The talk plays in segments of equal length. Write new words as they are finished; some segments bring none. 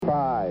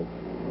5,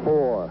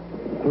 4,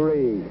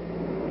 3,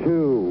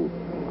 2,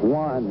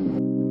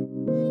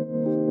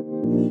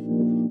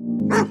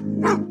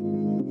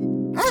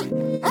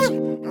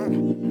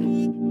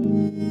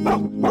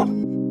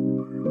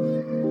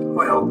 1.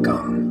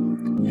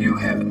 Welcome. You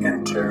have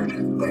entered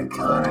the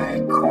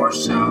Cane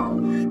Corso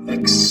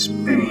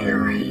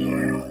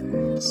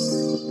experience.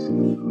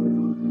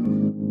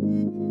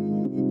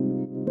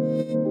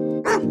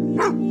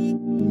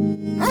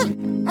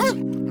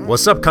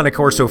 What's up, Cane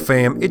Corso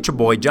fam? It's your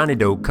boy Johnny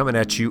Doe coming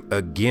at you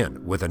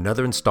again with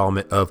another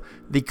installment of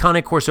the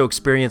Cane Corso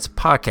Experience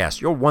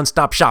podcast, your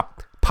one-stop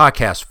shop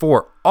podcast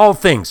for all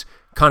things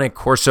Cane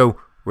Corso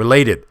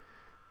related.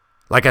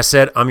 Like I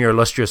said, I'm your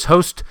illustrious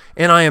host,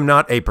 and I am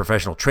not a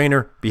professional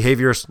trainer,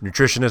 behaviorist,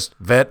 nutritionist,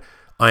 vet.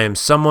 I am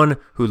someone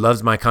who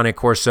loves my Cane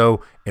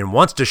Corso and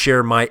wants to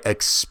share my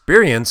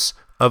experience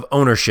of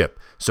ownership.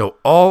 So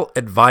all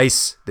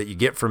advice that you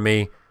get from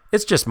me,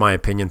 it's just my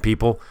opinion,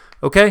 people.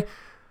 Okay?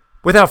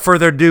 Without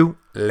further ado,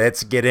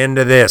 let's get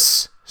into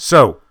this.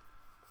 So,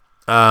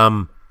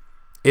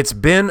 it's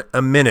been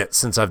a minute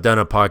since I've done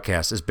a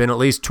podcast. It's been at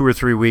least 2 or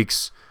 3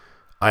 weeks.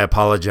 I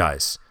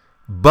apologize.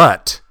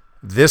 But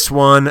this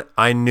one,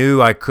 I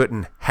knew I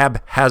couldn't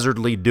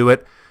haphazardly do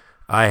it.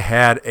 I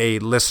had a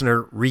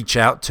listener reach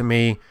out to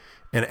me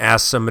and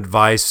ask some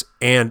advice,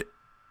 and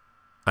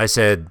I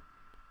said,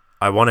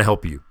 I want to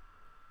help you,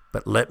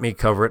 but let me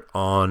cover it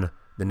on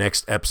the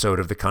next episode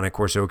of the Cane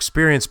Corso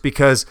Experience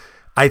because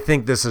I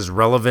think this is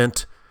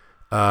relevant.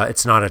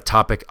 It's not a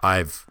topic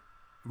I've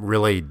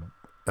really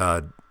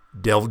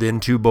delved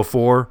into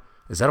before.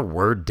 Is that a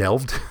word,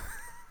 delved?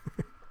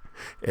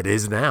 It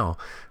is now.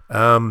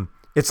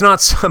 It's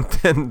not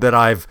something that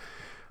I've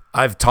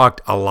talked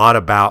a lot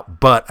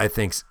about, but I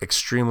think it's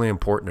extremely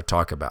important to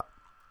talk about.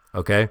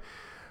 Okay?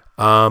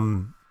 I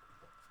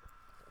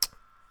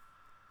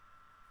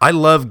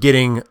love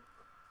getting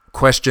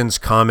questions,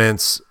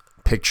 comments,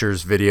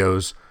 pictures,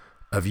 videos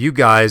of you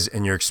guys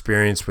and your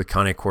experience with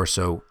Cane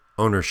Corso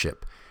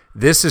ownership.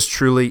 This is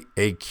truly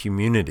a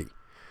community.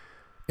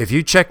 If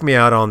you check me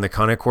out on the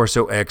Cane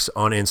Corso X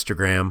on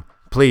Instagram,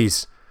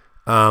 please,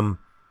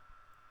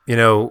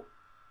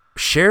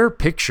 share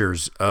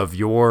pictures of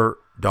your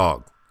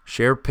dog.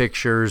 Share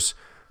pictures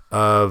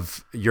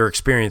of your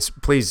experience.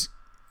 Please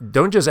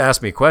don't just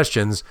ask me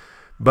questions,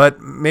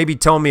 but maybe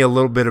tell me a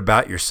little bit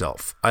about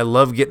yourself. I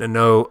love getting to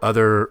know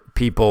other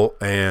people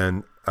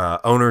and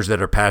owners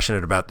that are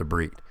passionate about the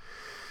breed.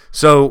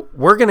 So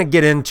we're going to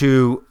get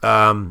into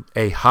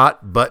a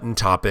hot button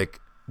topic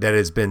that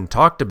has been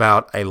talked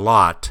about a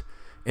lot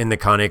in the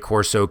Cane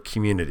Corso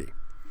community.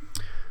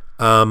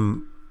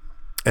 And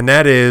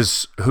that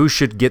is who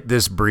should get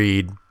this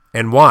breed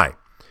and why.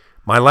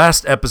 My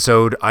last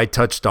episode, I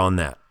touched on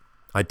that.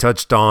 I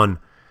touched on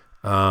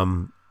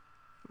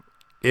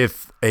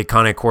if a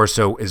Cane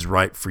Corso is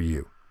right for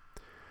you.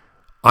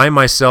 I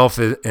myself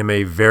am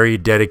a very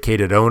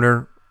dedicated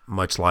owner,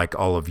 much like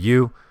all of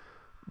you,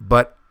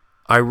 but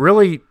I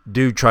really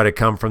do try to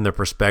come from the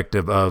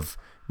perspective of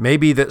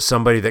maybe that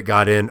somebody that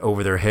got in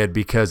over their head,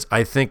 because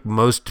I think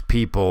most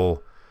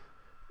people,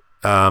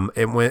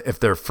 if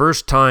they're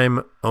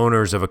first-time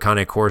owners of a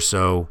Cane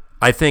Corso,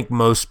 I think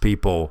most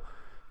people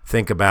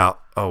think about,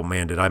 oh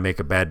man, did I make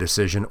a bad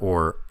decision,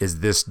 or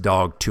is this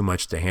dog too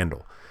much to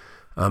handle?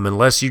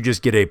 Unless you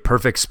just get a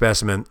perfect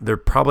specimen, they're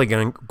probably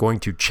going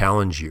to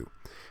challenge you.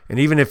 And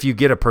even if you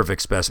get a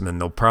perfect specimen,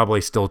 they'll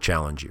probably still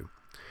challenge you.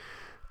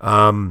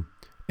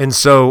 And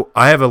so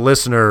I have a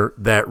listener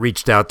that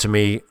reached out to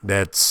me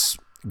that's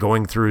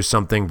going through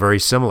something very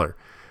similar,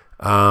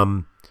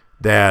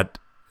 that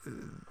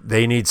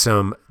they need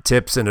some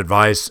tips and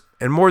advice,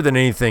 and more than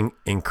anything,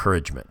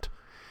 encouragement,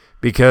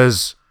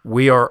 because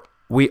we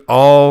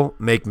all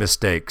make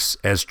mistakes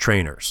as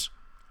trainers.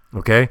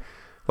 Okay.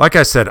 Like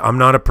I said, I'm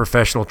not a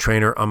professional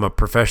trainer. I'm a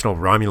professional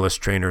Romulus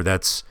trainer.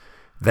 That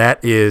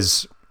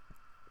is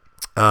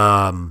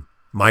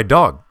my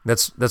dog.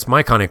 That's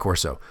my Cane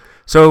Corso.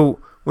 So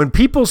when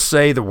people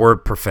say the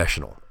word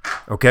professional,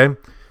 okay,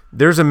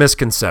 there's a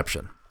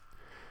misconception.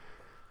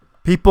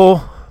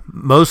 People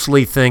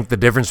mostly think the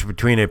difference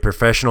between a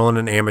professional and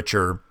an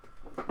amateur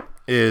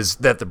is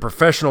that the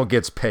professional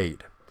gets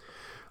paid,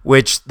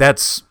 which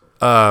that's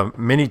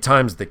many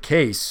times the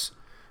case,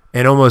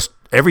 and almost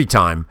every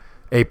time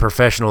a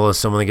professional is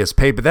someone that gets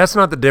paid, but that's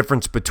not the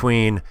difference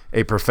between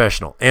a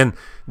professional. And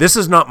this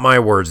is not my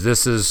words.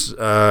 This is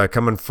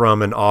coming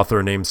from an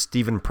author named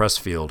Stephen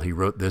Pressfield. He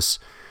wrote this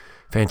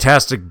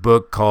fantastic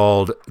book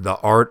called The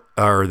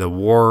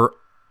War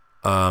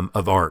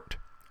of Art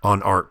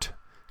on Art.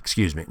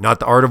 Excuse me, not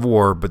the art of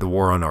war, but the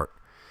war on art.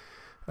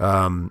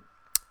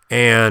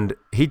 And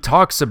he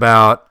talks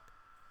about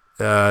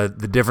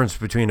the difference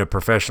between a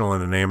professional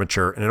and an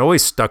amateur, and it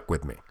always stuck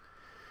with me.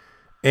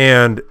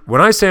 And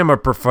when I say I'm a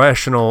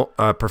professional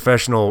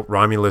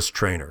Romulus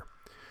trainer,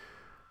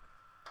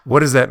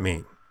 what does that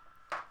mean?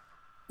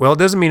 Well, it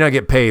doesn't mean I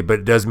get paid, but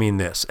it does mean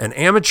this. An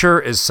amateur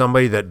is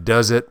somebody that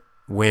does it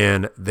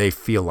when they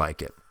feel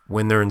like it,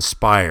 when they're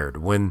inspired,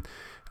 when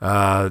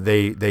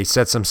They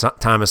set some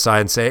time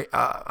aside and say,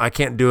 I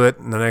can't do it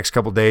in the next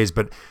couple days,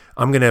 but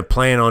I'm going to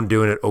plan on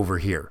doing it over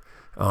here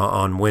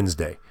on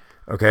Wednesday.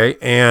 Okay.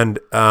 And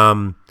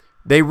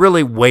they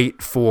really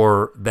wait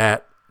for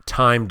that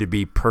time to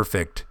be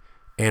perfect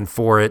and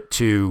for it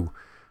to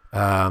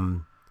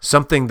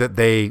something that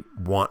they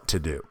want to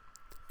do.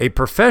 A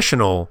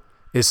professional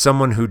is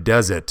someone who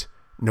does it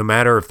no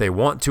matter if they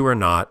want to or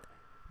not.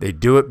 They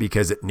do it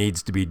because it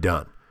needs to be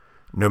done.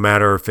 No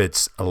matter if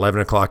it's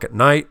 11 o'clock at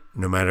night,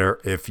 no matter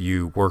if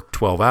you work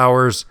 12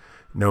 hours,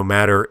 no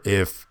matter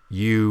if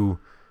you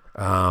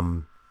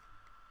had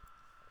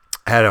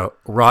a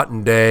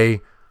rotten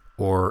day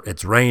or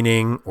it's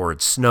raining or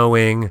it's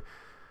snowing,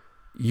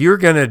 you're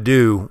going to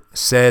do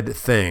said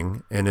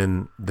thing. And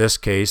in this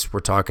case, we're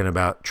talking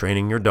about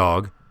training your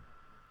dog.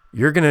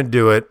 You're going to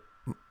do it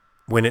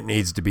when it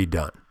needs to be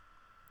done.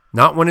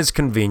 Not when it's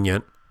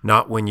convenient,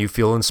 not when you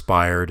feel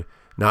inspired,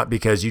 not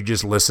because you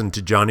just listened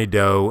to Johnny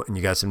Doe and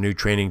you got some new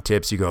training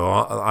tips. You go,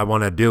 oh, I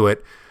want to do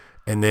it.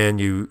 And then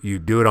you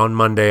do it on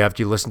Monday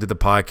after you listen to the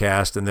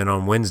podcast. And then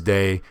on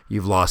Wednesday,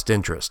 you've lost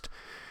interest.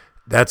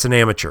 That's an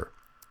amateur.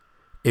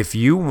 If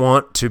you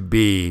want to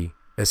be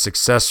a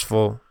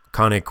successful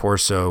Cane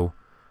Corso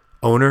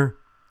owner,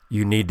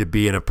 you need to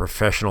be in a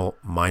professional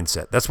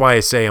mindset. That's why I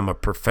say I'm a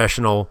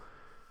professional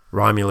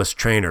Romulus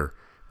trainer,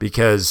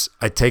 because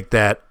I take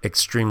that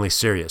extremely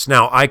serious.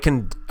 Now, I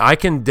can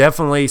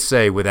definitely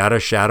say without a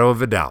shadow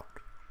of a doubt,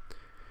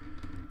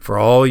 for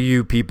all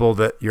you people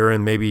that you're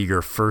in maybe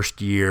your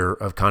first year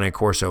of Cane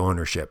Corso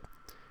ownership,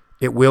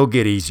 it will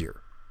get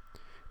easier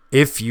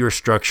if you're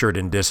structured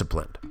and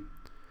disciplined.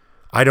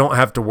 I don't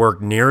have to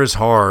work near as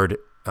hard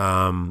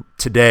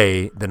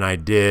today than I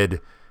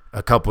did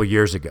a couple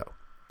years ago.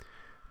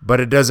 But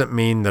it doesn't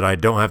mean that I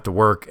don't have to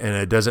work, and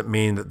it doesn't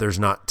mean that there's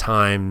not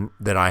time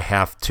that I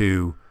have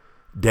to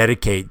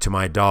dedicate to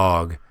my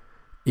dog,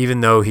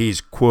 even though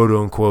he's quote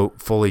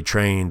unquote fully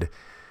trained.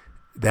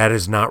 That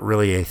is not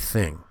really a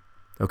thing.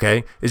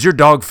 Okay. Is your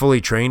dog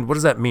fully trained? What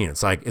does that mean?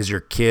 It's like, is your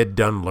kid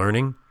done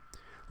learning?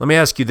 Let me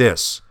ask you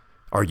this.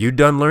 Are you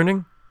done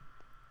learning?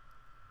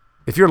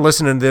 If you're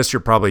listening to this, you're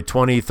probably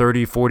 20,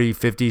 30, 40,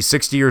 50,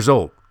 60 years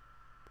old.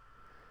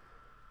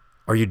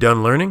 Are you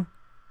done learning?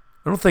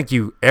 I don't think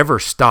you ever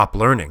stop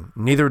learning.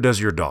 Neither does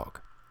your dog.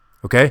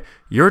 Okay?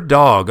 Your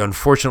dog,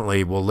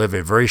 unfortunately, will live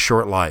a very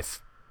short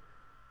life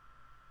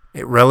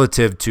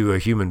relative to a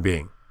human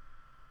being.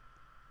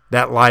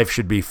 That life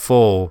should be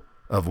full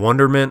of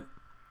wonderment,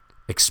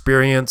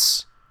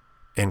 experience,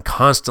 and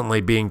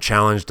constantly being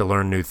challenged to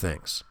learn new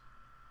things.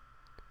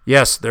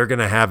 Yes, they're going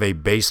to have a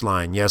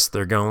baseline. Yes,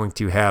 they're going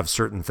to have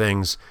certain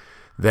things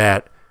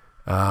that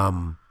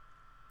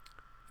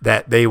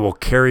that they will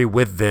carry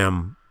with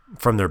them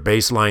from their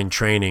baseline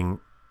training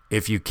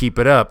if you keep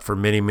it up for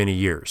many, many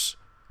years.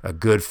 A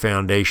good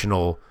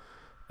foundational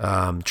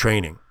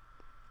training.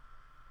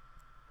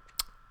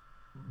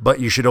 But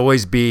you should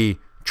always be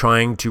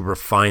trying to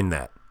refine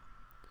that,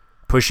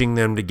 pushing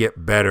them to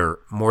get better,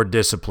 more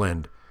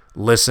disciplined,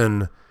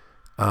 listen,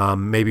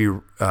 maybe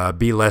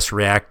be less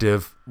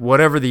reactive.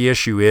 Whatever the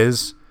issue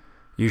is,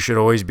 you should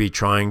always be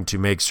trying to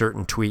make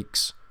certain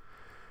tweaks.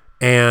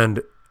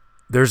 And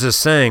there's a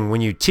saying,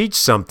 when you teach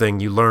something,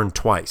 you learn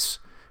twice.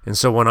 And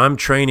so when I'm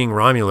training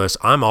Romulus,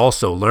 I'm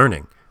also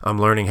learning.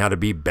 I'm learning how to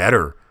be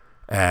better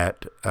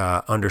at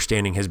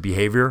understanding his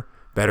behavior,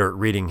 better at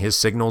reading his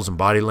signals and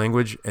body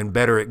language, and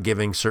better at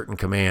giving certain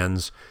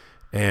commands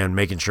and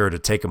making sure to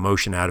take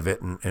emotion out of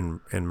it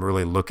and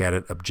really look at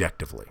it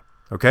objectively.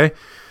 Okay?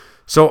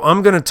 So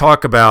I'm going to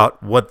talk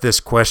about what this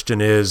question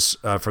is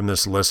from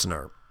this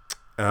listener.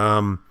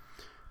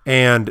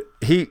 And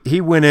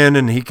he went in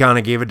and he kind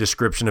of gave a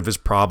description of his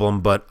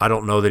problem, but I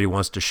don't know that he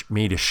wants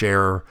me to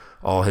share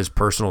all his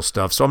personal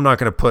stuff. So I'm not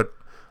going to put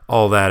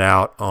all that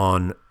out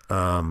on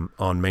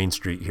Main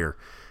Street here.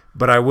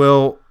 But I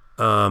will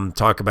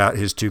talk about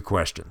his two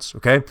questions,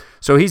 okay?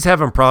 So he's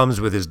having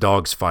problems with his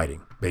dogs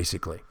fighting,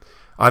 basically.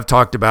 I've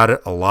talked about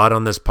it a lot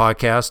on this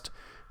podcast.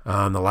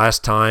 The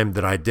last time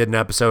that I did an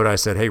episode, I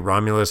said, hey,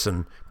 Romulus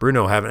and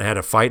Bruno haven't had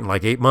a fight in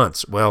like 8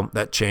 months. Well,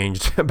 that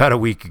changed about a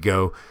week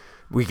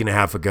and a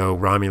half ago.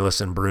 Romulus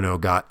and Bruno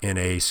got in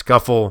a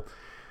scuffle.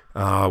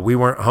 We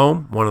weren't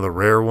home, one of the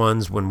rare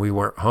ones when we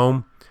weren't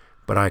home,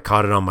 but I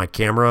caught it on my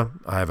camera.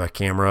 I have a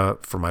camera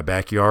for my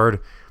backyard,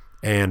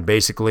 and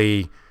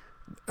basically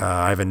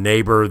I have a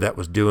neighbor that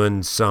was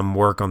doing some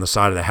work on the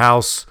side of the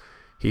house.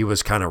 He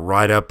was kind of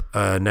right up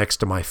next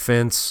to my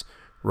fence.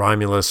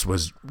 Romulus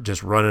was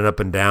just running up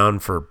and down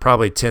for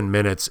probably 10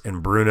 minutes,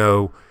 and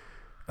Bruno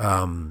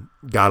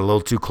got a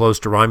little too close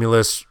to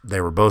Romulus.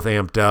 They were both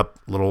amped up,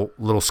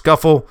 little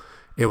scuffle.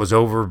 It was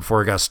over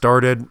before it got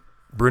started.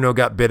 Bruno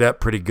got bit up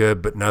pretty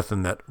good, but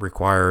nothing that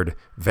required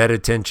vet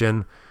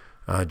attention.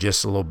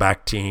 Just a little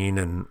Bactine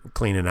and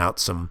cleaning out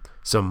some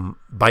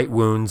bite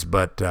wounds.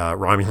 But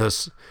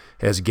Romulus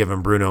has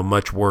given Bruno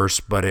much worse.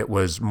 But it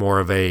was more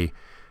of a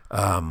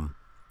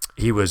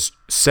he was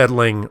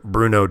settling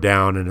Bruno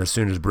down, and as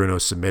soon as Bruno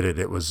submitted,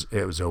 it was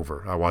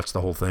over. I watched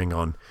the whole thing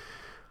on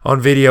On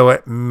video,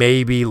 it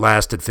maybe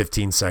lasted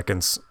 15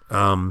 seconds.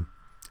 And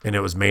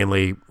it was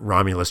mainly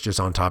Romulus just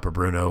on top of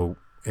Bruno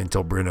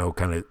until Bruno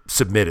kind of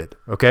submitted.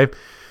 Okay.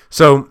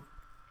 So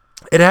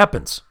it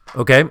happens.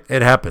 Okay.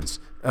 It happens.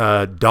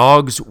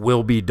 Dogs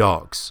will be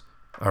dogs.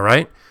 All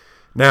right.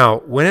 Now,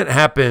 when it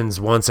happens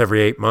once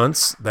every 8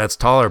 months, that's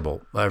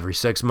tolerable. Every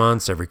 6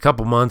 months, every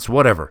couple months,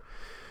 whatever.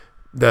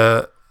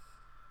 The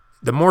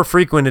more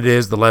frequent it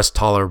is, the less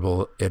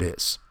tolerable it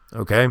is.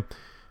 Okay.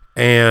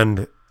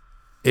 And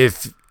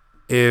if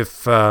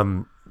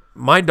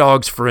my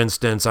dogs, for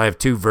instance, I have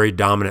 2 very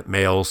dominant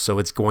males, so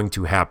it's going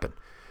to happen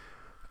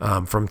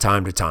from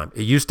time to time.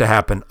 It used to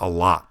happen a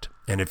lot.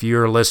 And if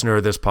you're a listener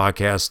of this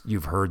podcast,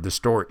 you've heard the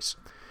stories.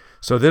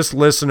 So this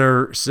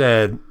listener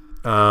said,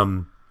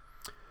 2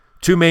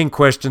 main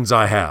questions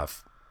I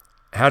have.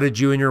 How did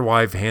you and your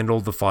wife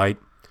handle the fight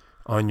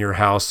on your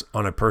house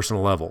on a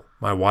personal level?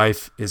 My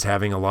wife is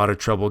having a lot of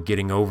trouble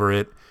getting over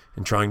it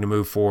and trying to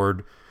move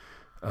forward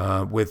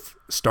with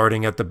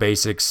starting at the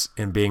basics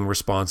and being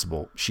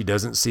responsible. She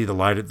doesn't see the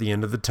light at the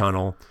end of the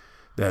tunnel,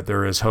 that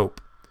there is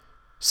hope.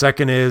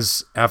 Second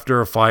is,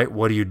 after a fight,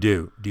 what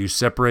do? Do you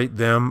separate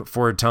them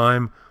for a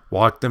time,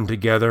 walk them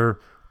together,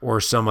 or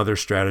some other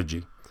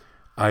strategy?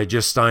 I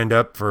just signed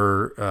up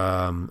for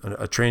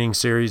a training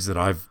series that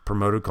I've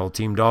promoted called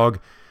Team Dog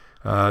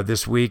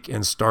this week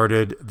and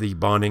started the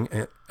bonding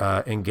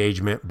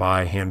engagement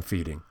by hand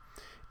feeding.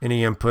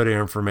 Any input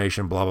or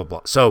information, blah, blah,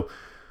 blah. So,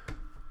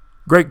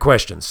 great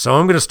questions. So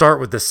I'm going to start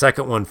with the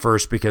second one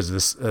first because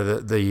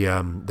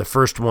the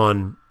first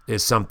one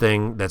is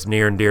something that's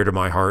near and dear to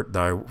my heart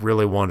that I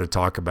really want to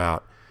talk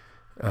about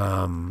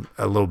a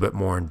little bit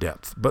more in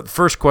depth. But the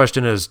first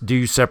question is, do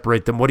you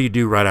separate them? What do you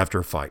do right after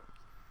a fight?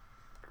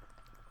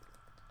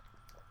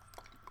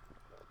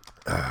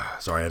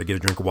 Sorry, I had to get a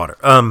drink of water.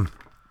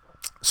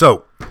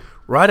 So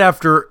right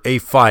after a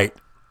fight,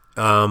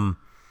 a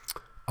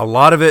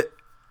lot of it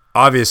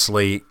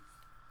obviously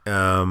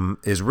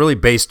is really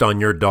based on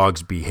your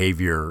dog's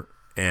behavior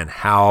and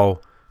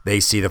how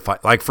they see the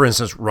fight. Like, for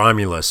instance,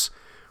 Romulus,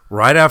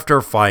 right after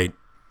a fight,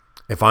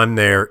 if I'm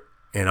there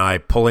and I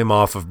pull him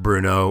off of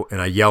Bruno and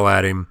I yell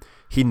at him,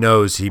 he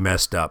knows he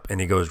messed up and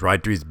he goes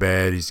right to his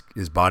bed.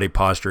 His body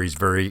posture, he's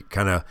very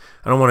kind of,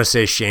 I don't want to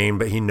say ashamed,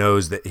 but he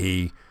knows that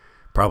he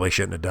probably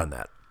shouldn't have done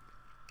that.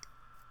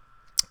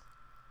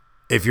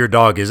 If your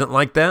dog isn't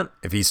like that,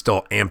 if he's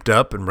still amped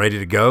up and ready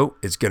to go,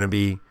 it's going to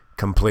be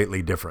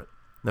completely different.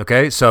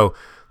 Okay, so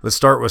let's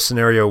start with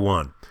scenario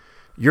 1.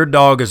 Your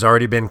dog has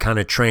already been kind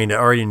of trained. It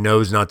already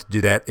knows not to do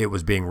that. It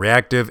was being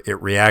reactive.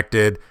 It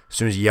reacted. As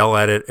soon as you yell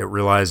at it, it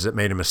realizes it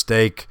made a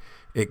mistake.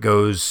 It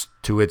goes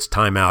to its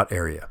timeout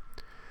area.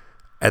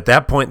 At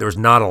that point, there's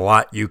not a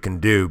lot you can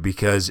do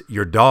because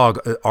your dog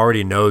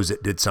already knows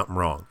it did something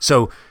wrong.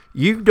 So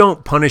you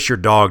don't punish your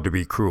dog to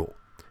be cruel.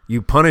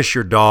 You punish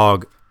your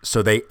dog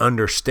so they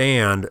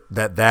understand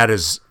that that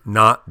is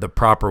not the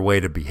proper way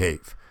to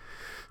behave.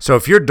 So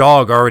if your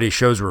dog already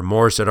shows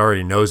remorse, it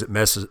already knows it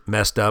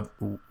messed up,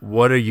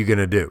 what are you going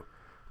to do?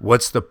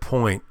 What's the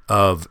point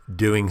of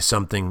doing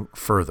something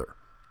further?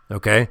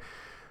 Okay?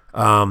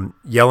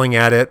 Yelling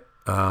at it,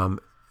 a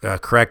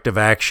corrective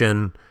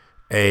action,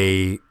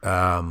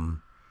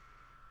 some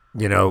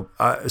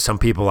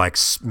people like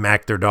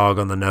smack their dog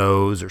on the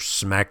nose or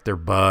smack their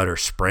butt or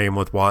spray them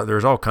with water.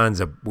 There's all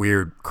kinds of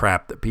weird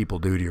crap that people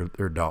do to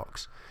their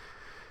dogs.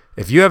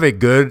 If you have a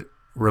good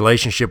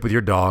relationship with your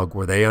dog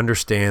where they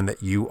understand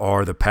that you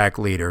are the pack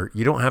leader,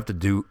 you don't have to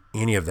do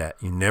any of that.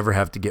 You never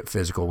have to get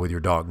physical with your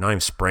dog, not even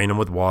spraying them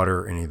with water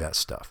or any of that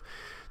stuff.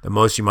 The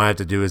most you might have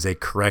to do is a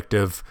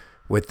corrective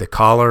with the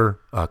collar,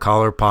 a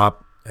collar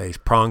pop, a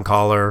prong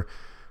collar,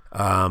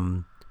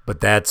 but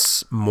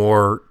that's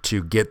more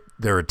to get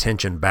their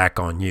attention back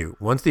on you.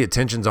 Once the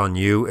attention's on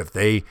you, if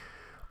they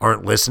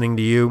aren't listening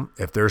to you,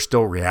 if they're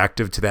still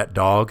reactive to that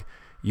dog,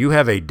 you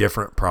have a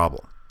different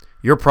problem.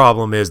 Your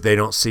problem is they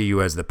don't see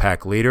you as the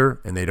pack leader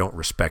and they don't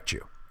respect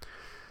you.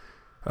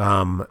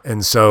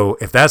 And so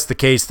if that's the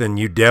case, then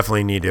you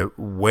definitely need to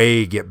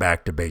get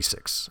back to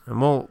basics.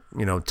 And we'll,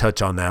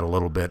 touch on that a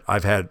little bit. I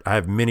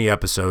have many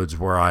episodes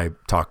where I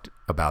talked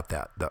about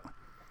that though.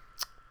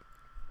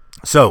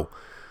 So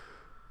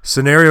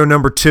scenario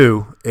number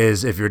 2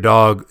 is if your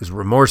dog is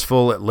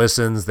remorseful, it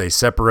listens, they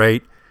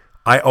separate.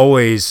 I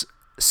always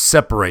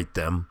separate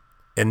them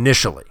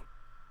initially.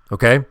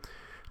 Okay.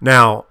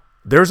 Now,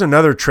 there's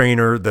another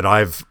trainer that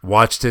I've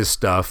watched his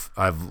stuff.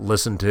 I've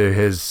listened to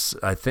his,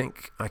 I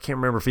can't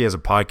remember if he has a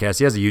podcast.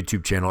 He has a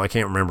YouTube channel. I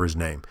can't remember his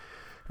name.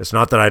 It's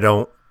not that I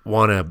don't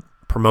want to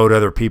promote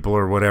other people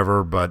or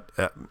whatever, but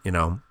I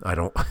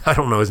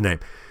don't know his name.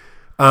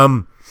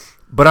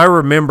 But I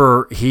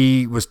remember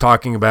he was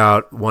talking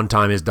about one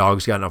time his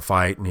dogs got in a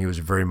fight and he was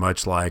very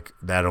much like,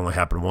 that only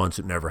happened once,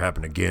 it never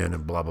happened again,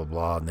 and blah, blah,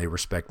 blah, and they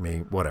respect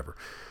me, whatever.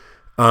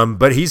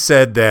 But he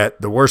said that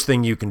the worst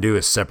thing you can do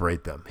is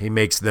separate them. He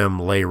makes them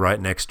lay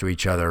right next to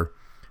each other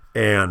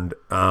and,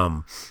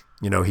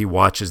 he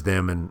watches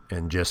them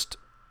and just,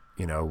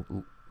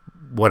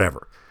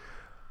 whatever.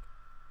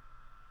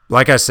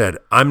 like I said,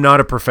 I'm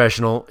not a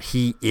professional.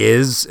 He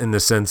is, in the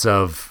sense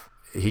of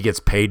he gets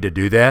paid to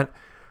do that.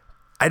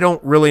 I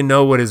don't really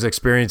know what his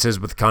experience is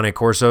with Cane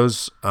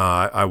Corsos.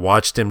 I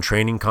watched him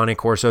training Cane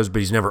Corsos, but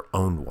he's never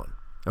owned one.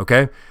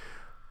 Okay?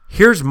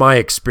 Here's my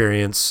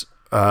experience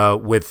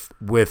with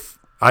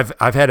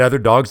I've had other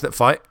dogs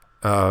that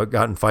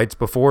gotten fights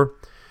before,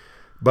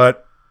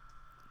 but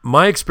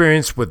my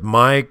experience with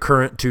my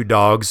current 2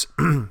 dogs,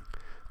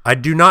 I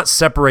do not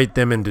separate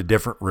them into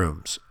different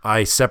rooms.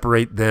 I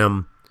separate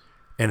them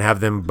and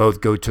have them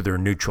both go to their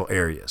neutral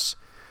areas.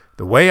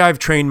 The way I've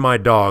trained my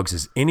dogs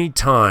is any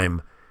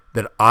time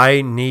that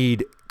I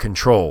need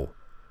control,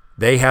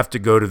 they have to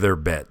go to their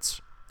beds.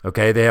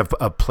 Okay? They have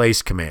a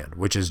place command,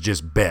 which is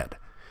just bed.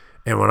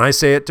 And when I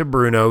say it to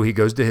Bruno, he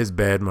goes to his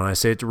bed. When I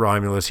say it to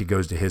Romulus, he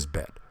goes to his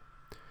bed.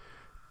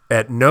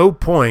 At no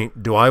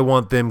point do I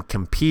want them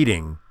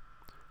competing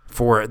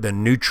for the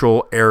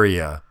neutral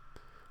area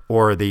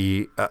or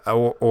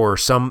or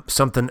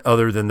something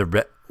other than their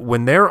bed.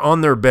 When they're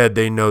on their bed,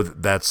 they know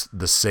that that's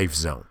the safe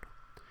zone,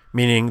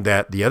 meaning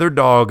that the other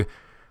dog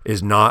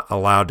is not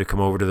allowed to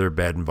come over to their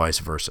bed and vice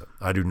versa.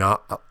 I do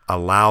not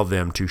allow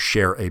them to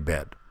share a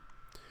bed.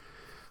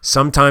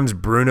 Sometimes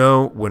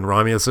Bruno, when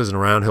Romulus isn't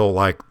around,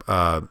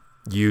 he'll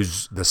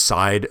use the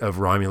side of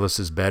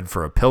Romulus's bed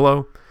for a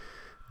pillow.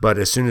 But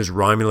as soon as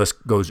Romulus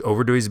goes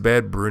over to his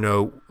bed,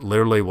 Bruno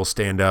literally will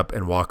stand up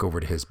and walk over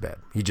to his bed.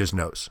 He just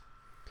knows.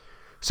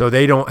 So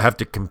they don't have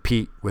to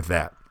compete with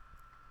that.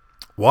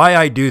 Why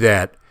I do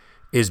that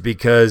is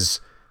because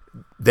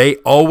they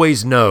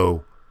always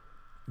know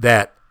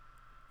that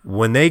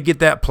when they get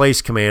that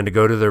place command to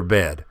go to their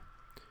bed,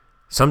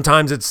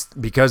 sometimes it's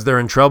because they're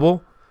in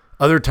trouble.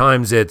 Other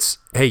times it's,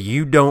 hey,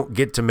 you don't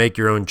get to make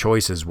your own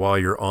choices while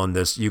you're on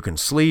this. You can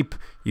sleep,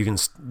 you can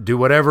do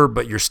whatever,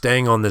 but you're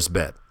staying on this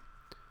bed.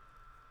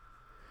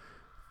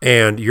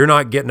 And you're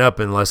not getting up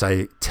unless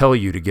I tell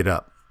you to get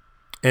up.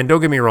 And don't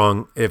get me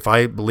wrong, if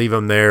I leave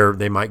them there,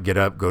 they might get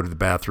up, go to the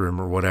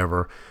bathroom or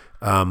whatever.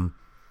 And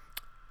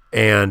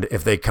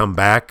if they come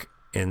back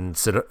and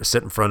sit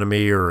in front of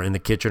me or in the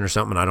kitchen or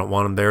something, and I don't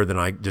want them there, then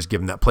I just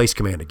give them that place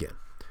command again.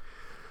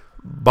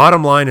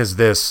 Bottom line is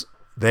this: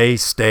 they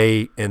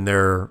stay in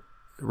their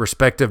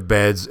respective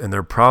beds, and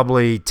they're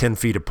probably 10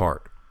 feet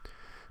apart.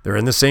 They're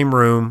in the same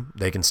room.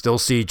 They can still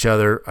see each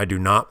other. I do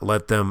not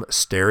let them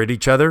stare at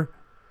each other.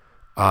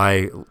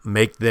 I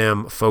make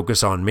them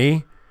focus on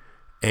me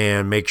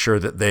and make sure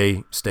that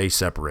they stay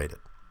separated.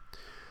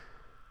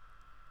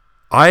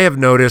 I have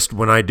noticed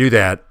when I do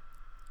that,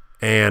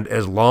 and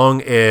as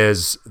long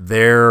as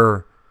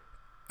the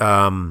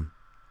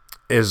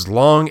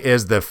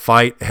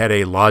fight had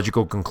a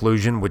logical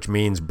conclusion, which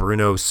means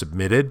Bruno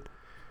submitted,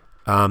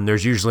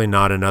 there's usually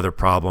not another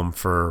problem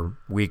for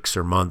weeks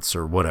or months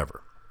or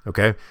whatever.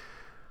 Okay?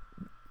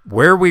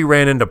 Where we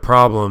ran into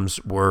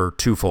problems were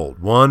twofold.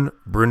 One,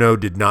 Bruno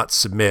did not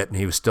submit, and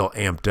he was still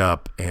amped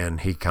up,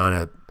 and he kind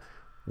of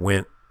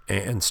went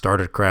and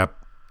started crap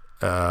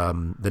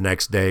the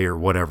next day or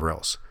whatever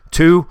else.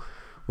 Two,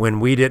 when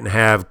we didn't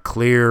have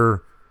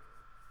clear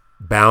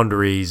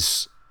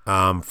boundaries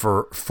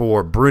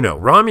for Bruno.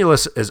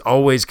 Romulus has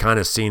always kind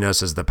of seen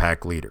us as the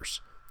pack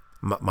leaders,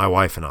 my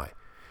wife and I.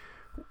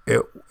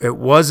 It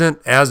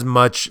wasn't as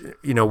much,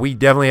 we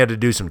definitely had to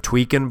do some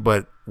tweaking,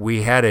 but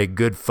we had a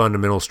good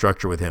fundamental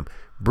structure with him.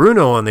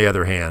 Bruno, on the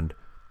other hand,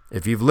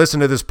 if you've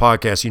listened to this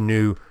podcast,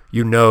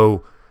 you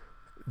know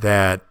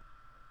that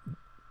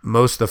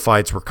most of the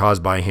fights were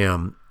caused by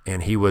him,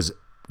 and he was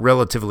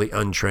relatively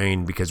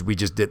untrained because we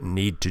just didn't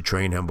need to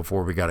train him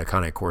before we got a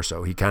Cane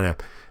Corso. He kind of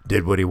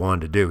did what he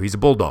wanted to do. He's a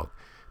bulldog.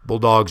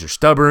 Bulldogs are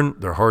stubborn,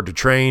 they're hard to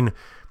train,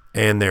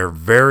 and they're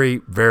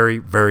very, very,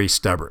 very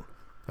stubborn.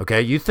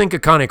 Okay, you think a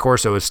Cane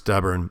Corso is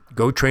stubborn,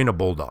 go train a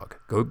bulldog.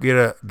 Go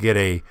get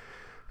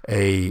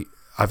a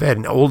I've had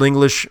an Old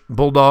English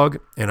bulldog,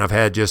 and I've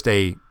had used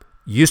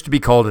to be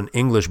called an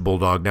English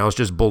bulldog. Now it's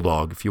just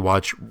bulldog. If you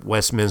watch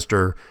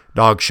Westminster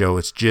Dog Show,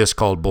 it's just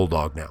called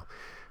bulldog now.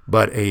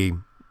 But a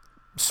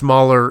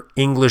smaller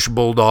English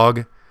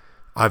bulldog,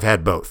 I've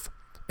had both,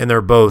 and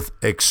they're both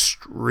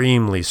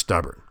extremely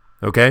stubborn.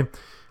 Okay,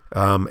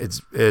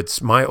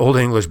 it's my Old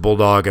English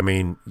bulldog. I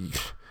mean,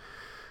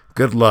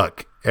 good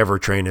luck ever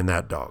training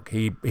that dog.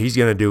 He's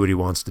going to do what he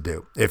wants to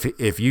do.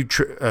 If you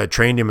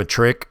trained him a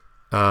trick,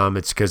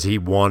 it's because he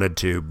wanted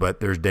to, but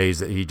there's days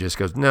that he just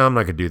goes, no, I'm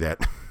not going to do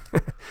that.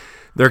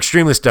 They're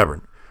extremely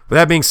stubborn. With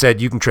that being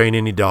said, you can train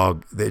any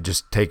dog. It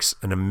just takes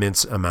an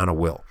immense amount of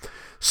will.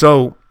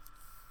 So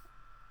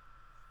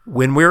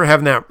when we were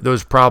having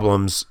those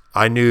problems,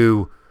 I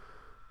knew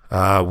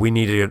we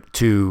needed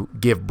to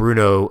give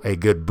Bruno a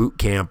good boot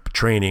camp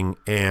training.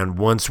 And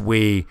once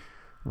we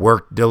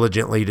worked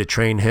diligently to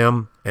train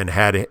him and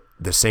had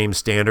the same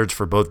standards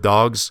for both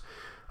dogs,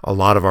 a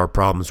lot of our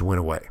problems went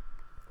away.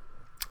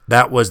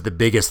 That was the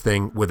biggest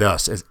thing with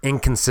us, is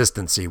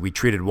inconsistency. We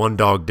treated one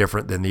dog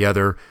different than the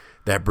other.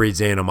 That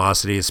breeds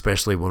animosity,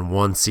 especially when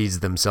one sees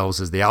themselves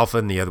as the alpha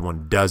and the other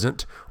one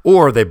doesn't,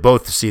 or they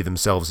both see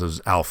themselves as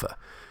alpha.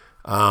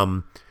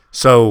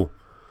 So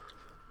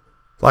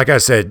Like I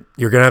said,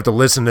 you're going to have to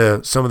listen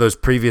to some of those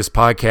previous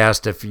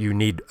podcasts if you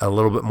need a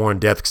little bit more in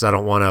depth, because I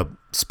don't want to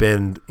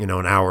spend, an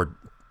hour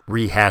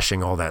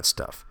rehashing all that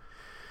stuff.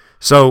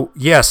 So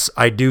yes,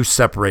 I do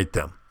separate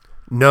them.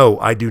 No,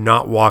 I do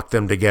not walk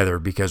them together,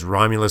 because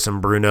Romulus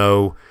and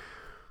Bruno,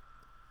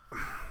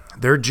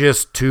 they're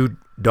just two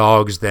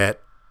dogs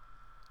that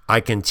I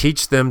can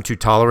teach them to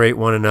tolerate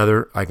one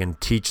another. I can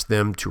teach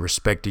them to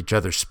respect each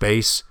other's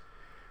space.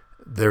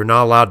 They're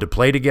not allowed to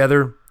play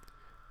together.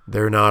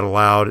 They're not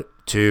allowed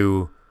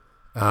to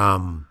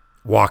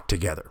walk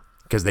together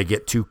because they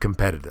get too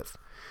competitive.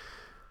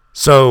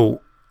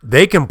 So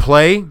they can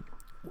play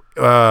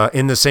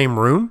in the same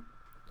room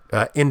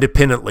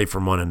independently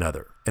from one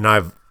another. And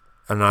I've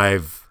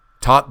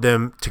taught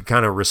them to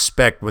kind of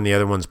respect when the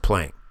other one's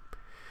playing.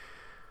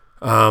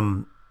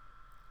 But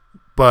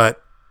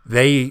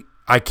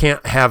I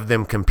can't have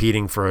them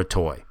competing for a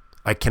toy.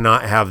 I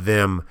cannot have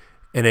them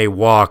in a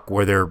walk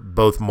where they're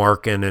both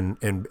marking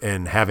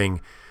and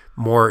having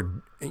more,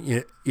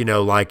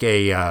 like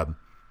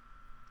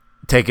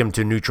take them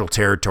to neutral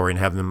territory and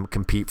have them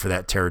compete for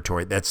that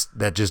territory.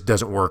 That just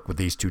doesn't work with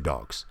these two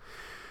dogs.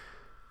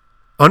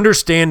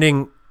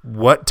 Understanding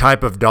what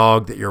type of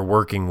dog that you're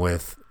working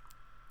with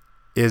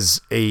is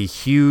a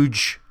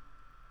huge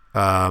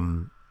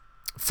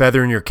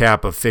feather in your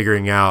cap of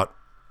figuring out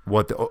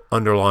what the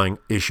underlying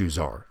issues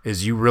are.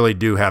 Is you really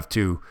do have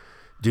to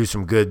do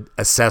some good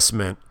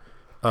assessment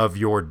of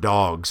your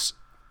dogs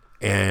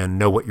and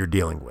know what you're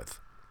dealing with.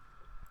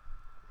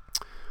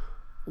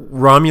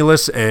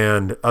 Romulus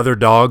and other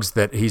dogs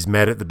that he's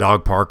met at the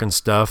dog park and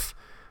stuff,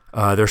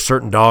 there's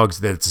certain dogs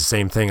that it's the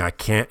same thing. I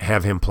can't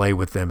have him play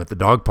with them at the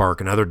dog park,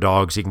 and other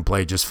dogs he can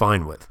play just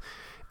fine with.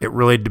 It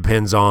really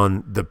depends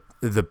on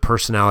the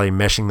personality,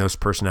 meshing those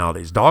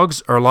personalities.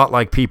 Dogs are a lot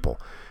like people.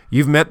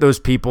 You've met those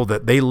people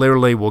that they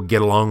literally will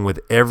get along with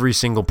every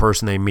single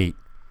person they meet.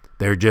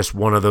 They're just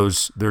one of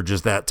those, they're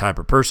just that type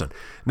of person.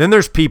 And then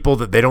there's people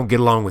that they don't get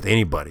along with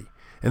anybody.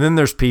 And then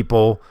there's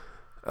people,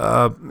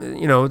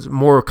 it's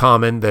more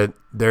common that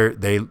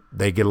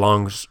they get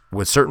along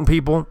with certain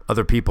people,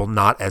 other people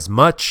not as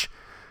much,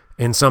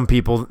 and some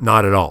people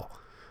not at all.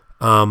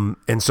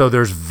 And so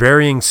there's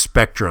varying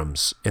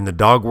spectrums in the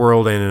dog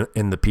world and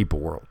in the people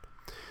world.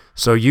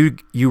 So you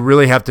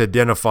really have to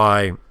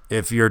identify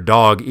if your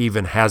dog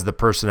even has the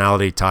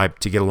personality type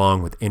to get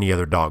along with any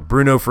other dog.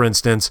 Bruno, for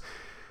instance,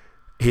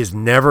 he's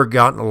never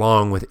gotten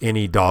along with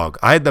any dog.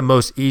 I had the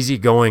most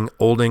easygoing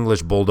Old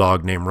English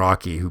bulldog named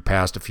Rocky, who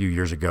passed a few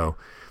years ago.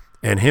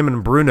 And him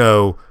and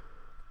Bruno,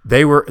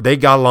 they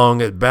got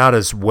along about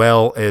as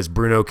well as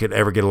Bruno could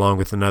ever get along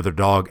with another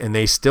dog, and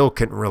they still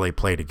couldn't really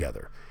play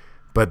together.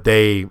 But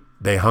they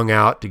hung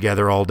out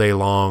together all day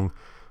long.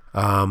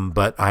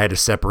 But I had to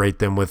separate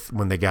them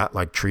when they got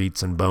like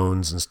treats and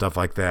bones and stuff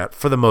like that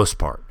for the most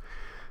part.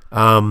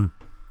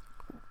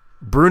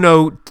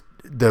 Bruno,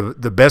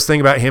 the best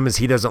thing about him is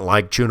he doesn't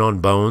like chewing on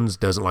bones,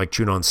 doesn't like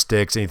chewing on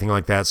sticks, anything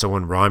like that. So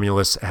when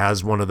Romulus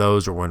has one of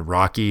those, or when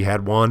Rocky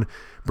had one,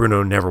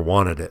 Bruno never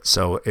wanted it.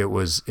 So it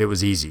was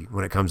easy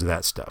when it comes to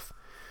that stuff.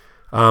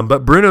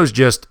 But Bruno's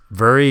just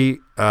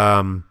very,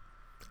 I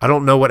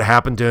don't know what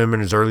happened to him in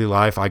his early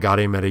life. I got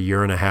him at 1.5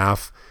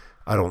 years.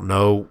 I don't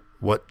know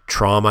what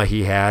trauma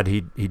he had.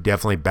 He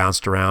definitely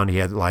bounced around. He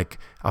had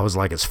I was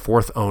like his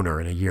fourth owner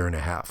in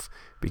 1.5 years,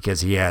 because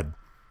he had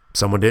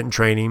someone didn't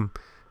train him,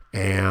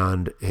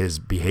 and his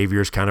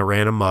behaviors kind of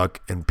ran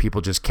amok, and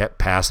people just kept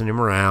passing him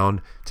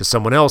around to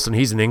someone else. And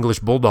he's an English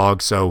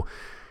bulldog, so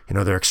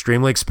they're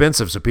extremely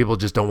expensive. So people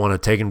just don't want to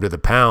take him to the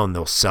pound.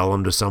 They'll sell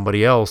him to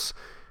somebody else,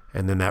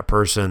 and then that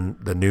person,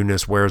 the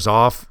newness wears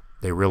off.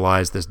 They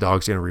realize this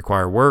dog's going to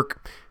require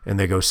work, and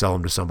they go sell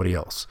him to somebody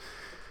else.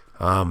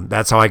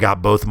 That's how I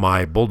got both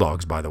my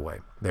bulldogs, by the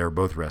way. They were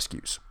both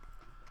rescues.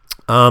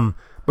 But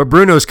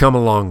Bruno's come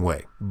a long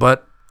way.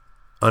 But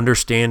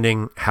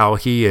understanding how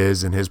he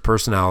is and his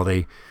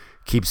personality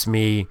keeps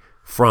me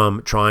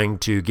from trying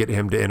to get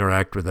him to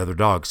interact with other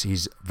dogs.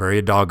 He's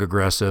very dog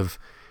aggressive.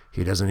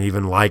 He doesn't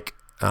even like,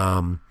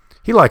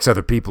 he likes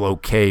other people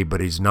okay, but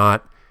he's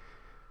and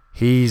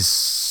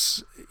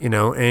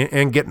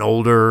getting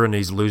older, and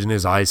he's losing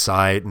his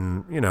eyesight,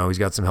 and, he's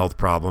got some health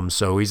problems.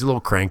 So he's a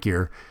little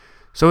crankier.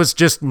 So it's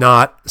just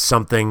not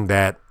something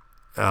that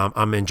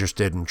I'm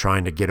interested in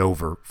trying to get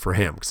over for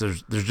him,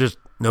 because there's just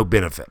no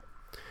benefit.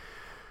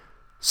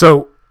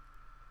 So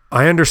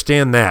I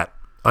understand that.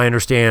 I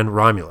understand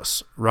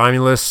Romulus.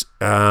 Romulus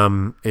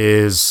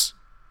is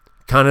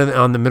kind of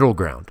on the middle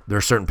ground. There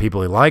are certain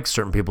people he likes,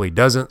 certain people he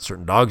doesn't,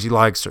 certain dogs he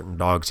likes, certain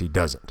dogs he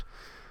doesn't.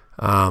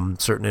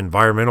 Certain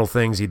environmental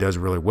things he does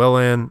really well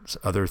in,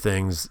 other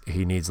things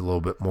he needs a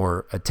little bit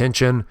more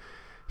attention.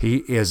 He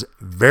is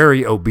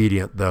very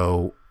obedient,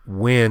 though,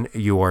 when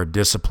you are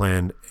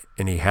disciplined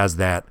and he has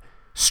that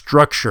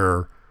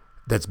structure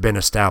that's been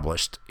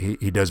established.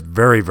 He does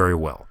very, very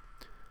well.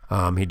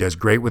 He does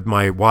great with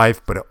my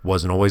wife, but it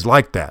wasn't always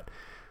like that.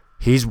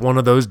 He's one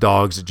of those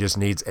dogs that just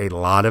needs a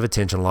lot of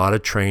attention, a lot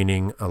of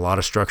training, a lot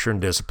of structure and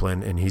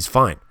discipline, and he's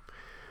fine.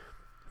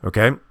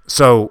 Okay?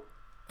 So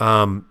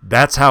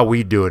that's how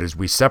we do it, is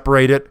we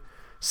separate it.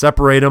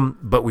 separate them,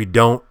 but we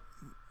don't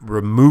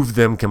remove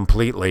them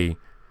completely,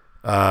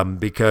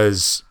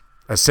 because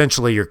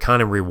essentially you're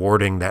kind of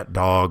rewarding that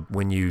dog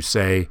when you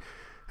say,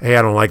 hey,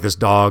 I don't like this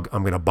dog,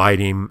 I'm going to bite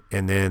him,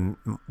 and then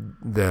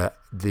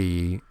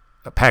the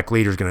pack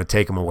leader is going to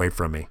take him away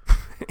from me.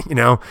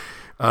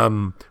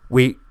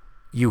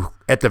 You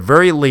at the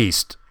very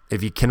least,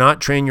 if you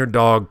cannot train your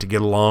dog to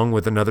get along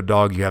with another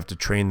dog, you have to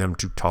train them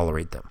to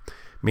tolerate them.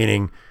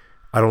 Meaning,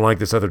 I don't like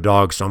this other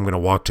dog, so I'm going to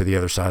walk to the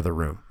other side of the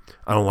room.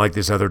 I don't like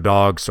this other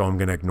dog, so I'm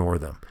going to ignore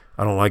them.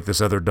 I don't like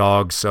this other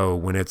dog, so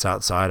when it's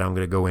outside, I'm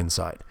going to go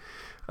inside.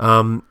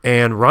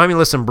 And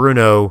Romulus and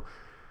Bruno,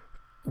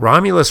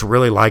 Romulus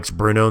really likes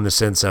Bruno in the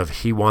sense of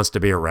he wants to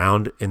be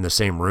around in the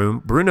same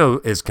room. Bruno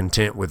is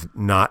content with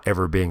not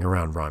ever being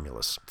around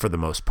Romulus for the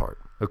most part.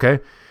 Okay,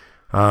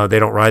 they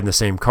don't ride in the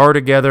same car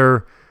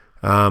together.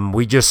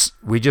 We just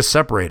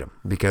separate them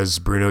because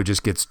Bruno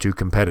just gets too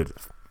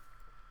competitive.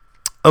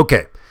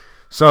 Okay,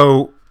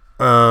 so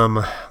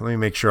let me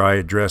make sure I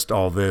addressed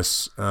all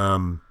this.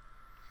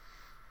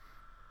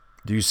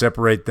 Do you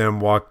separate them,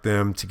 walk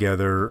them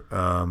together?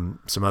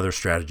 Some other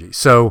strategies.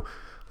 So,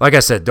 like I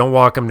said, don't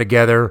walk them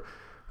together.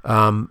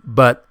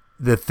 But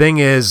the thing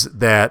is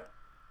that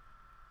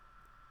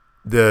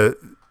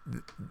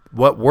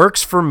what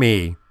works for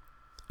me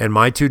and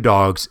my two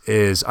dogs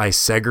is I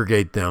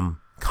segregate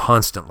them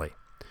constantly.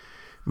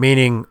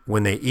 Meaning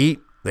when they eat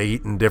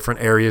in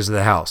different areas of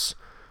the house.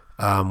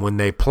 When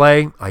they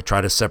play, I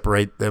try to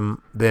separate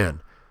them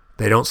then.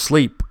 They don't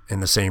sleep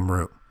in the same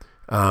room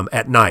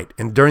at night.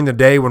 And during the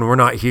day when we're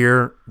not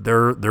here,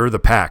 they're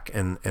the pack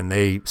and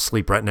they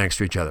sleep right next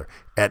to each other.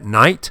 At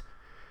night,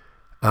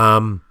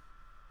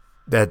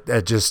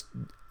 that just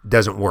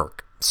doesn't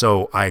work.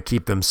 So I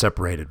keep them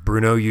separated.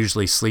 Bruno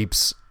usually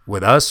sleeps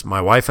with us,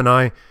 my wife and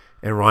I,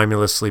 and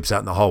Romulus sleeps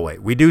out in the hallway.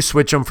 We do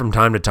switch them from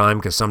time to time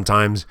because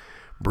sometimes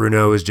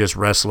Bruno is just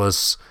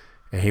restless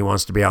and he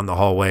wants to be out in the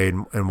hallway,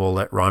 and we'll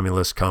let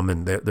Romulus come,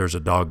 and there's a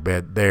dog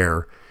bed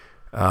there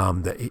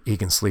that he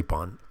can sleep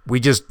on. We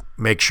just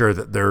make sure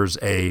that there's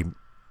a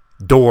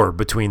door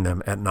between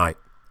them at night,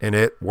 and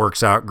it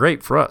works out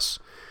great for us.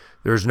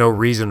 There's no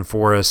reason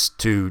for us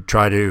to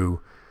try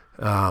to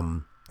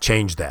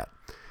change that.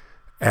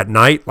 At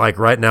night, like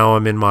right now,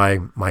 I'm in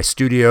my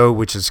studio,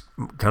 which is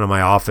kind of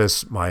my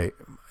office, my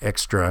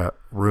extra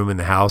room in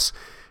the house.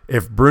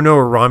 If Bruno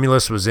or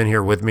Romulus was in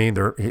here with me,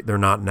 they're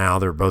not now.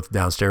 They're both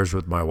downstairs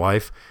with my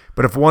wife.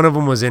 But if one of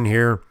them was in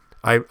here,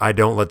 I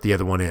don't let the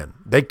other one in.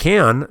 They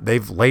can.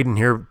 They've laid in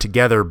here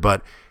together,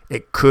 but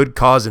it could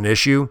cause an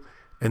issue.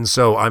 And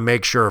so I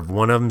make sure if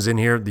one of them's in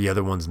here, the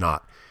other one's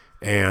not.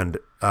 And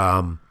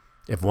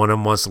if one of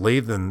them wants to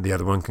leave, then the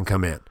other one can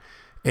come in.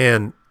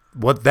 And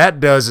what that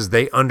does is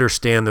they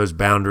understand those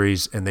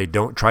boundaries and they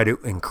don't try to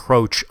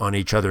encroach on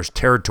each other's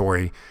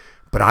territory,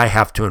 but I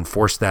have to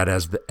enforce that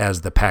as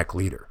the pack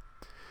leader.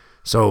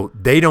 So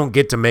they don't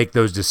get to make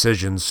those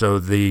decisions. So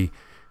the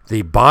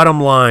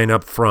bottom line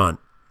up front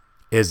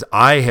is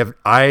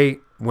I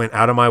went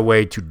out of my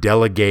way to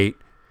delegate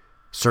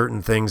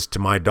certain things to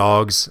my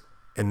dogs,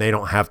 and they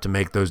don't have to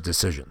make those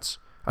decisions.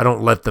 I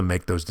don't let them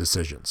make those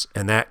decisions.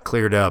 And that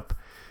cleared up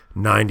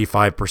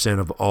 95%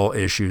 of all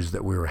issues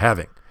that we were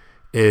having.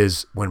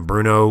 Is when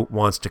Bruno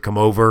wants to come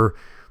over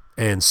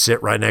and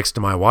sit right next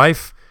to my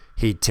wife,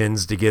 he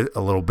tends to get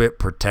a little bit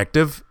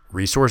protective,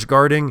 resource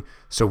guarding,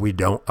 so we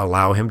don't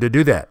allow him to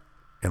do that.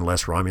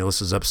 Unless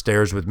Romulus is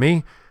upstairs with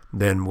me,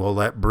 then we'll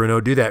let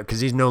Bruno do that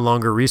because he's no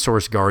longer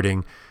resource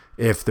guarding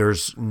if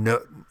there's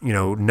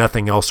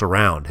nothing else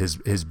around.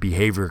 His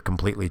behavior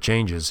completely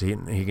changes. He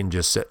can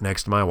just sit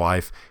next to my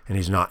wife and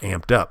he's not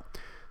amped up.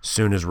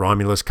 Soon as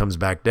Romulus comes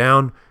back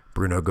down,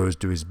 Bruno goes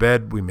to his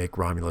bed. We make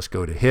Romulus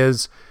go to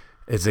his.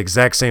 It's the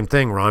exact same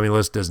thing.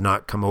 Romulus does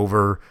not come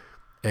over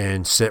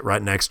and sit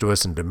right next to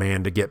us and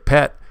demand to get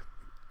pet.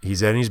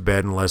 He's in his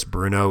bed unless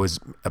Bruno is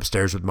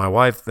upstairs with my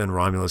wife. Then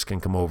Romulus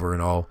can come over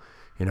and I'll,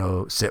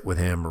 sit with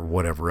him or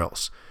whatever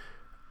else.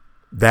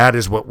 That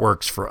is what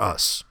works for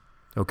us.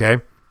 Okay.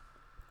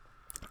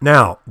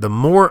 Now, the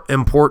more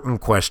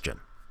important question.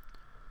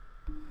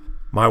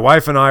 My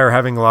wife and I are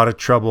having a lot of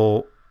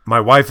trouble. My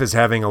wife is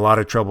having a lot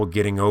of trouble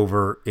getting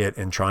over it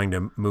and trying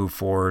to move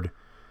forward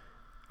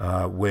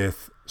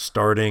with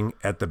starting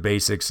at the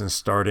basics and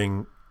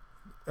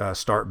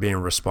start being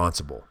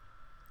responsible.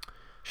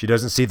 She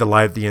doesn't see the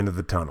light at the end of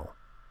the tunnel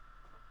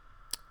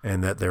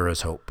and that there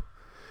is hope.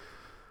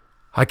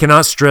 I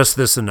cannot stress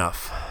this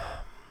enough.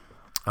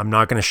 I'm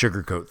not going to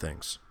sugarcoat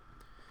things.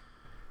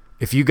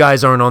 If you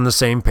guys aren't on the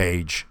same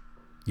page,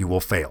 you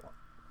will fail.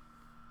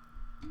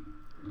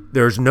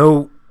 There's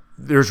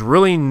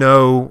really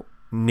no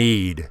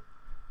need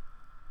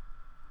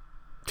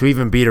to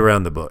even beat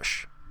around the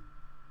bush.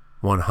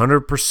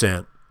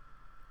 100%,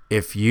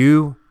 if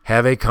you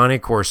have a Cane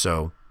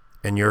Corso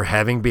and you're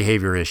having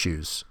behavior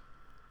issues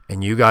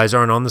and you guys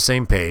aren't on the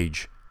same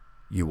page,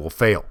 you will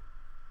fail.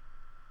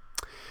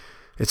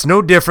 It's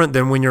no different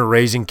than when you're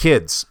raising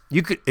kids.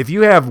 If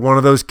you have one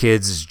of those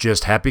kids is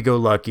just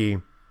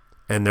happy-go-lucky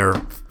and they're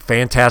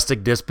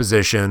fantastic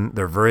disposition,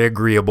 they're very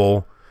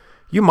agreeable,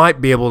 you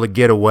might be able to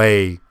get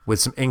away with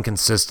some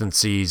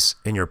inconsistencies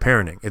in your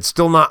parenting. It's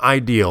still not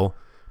ideal,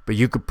 but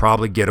you could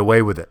probably get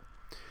away with it.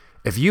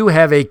 If you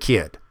have a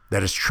kid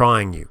that is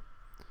trying you,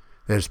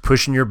 that is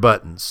pushing your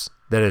buttons,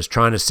 that is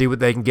trying to see what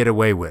they can get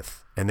away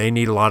with, and they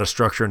need a lot of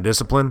structure and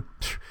discipline,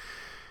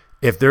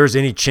 if there's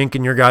any chink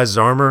in your guys'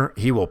 armor,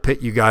 he will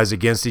pit you guys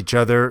against each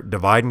other,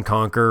 divide and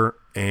conquer,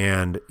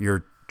 and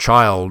your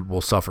child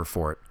will suffer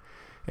for it.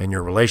 And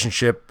your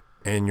relationship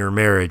and your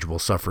marriage will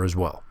suffer as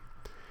well.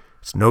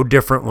 It's no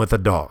different with a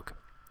dog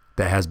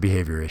that has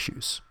behavior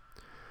issues.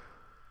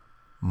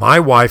 My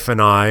wife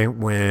and I,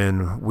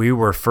 when we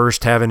were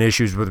first having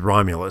issues with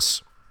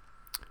Romulus,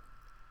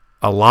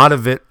 a lot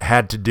of it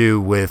had to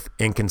do with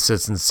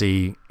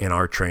inconsistency in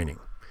our training.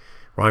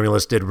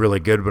 Romulus did really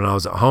good when I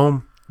was at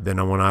home.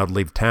 Then when I would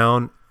leave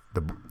town,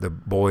 the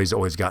boys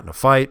always got in a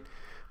fight.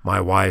 My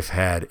wife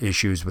had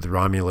issues with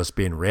Romulus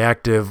being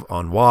reactive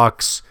on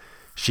walks.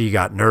 She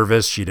got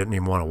nervous. She didn't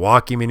even want to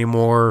walk him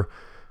anymore.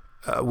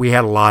 We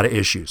had a lot of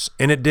issues,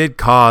 and it did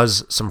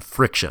cause some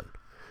friction.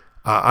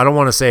 I don't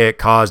want to say it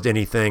caused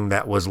anything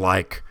that was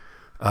like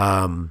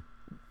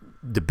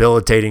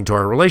debilitating to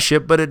our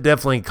relationship, but it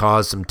definitely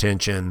caused some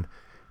tension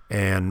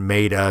and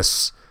made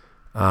us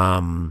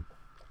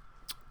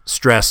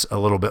stress a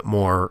little bit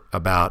more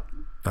about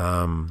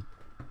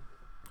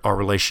our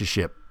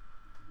relationship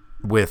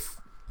with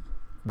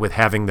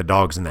having the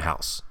dogs in the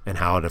house and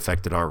how it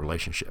affected our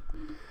relationship.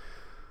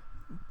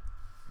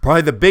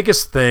 Probably the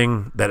biggest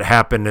thing that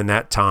happened in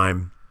that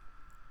time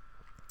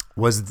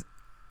was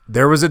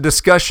there was a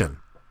discussion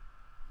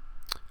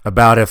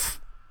about if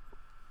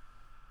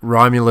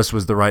Romulus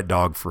was the right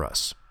dog for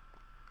us.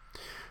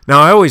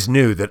 Now, I always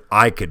knew that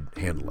I could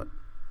handle it.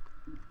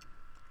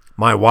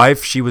 My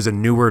wife, she was a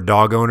newer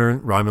dog owner.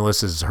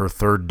 Romulus is her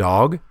third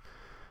dog,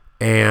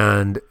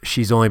 and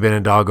she's only been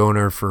a dog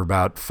owner for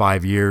about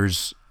 5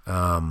 years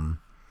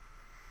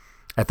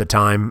at the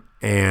time,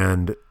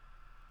 and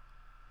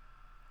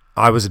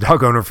I was a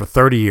dog owner for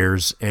 30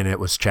 years, and it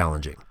was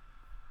challenging.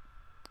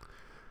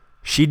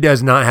 She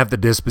does not have the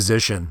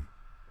disposition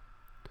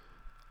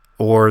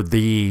or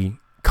the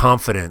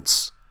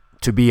confidence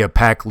to be a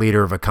pack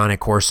leader of a Cane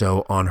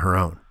Corso on her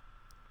own.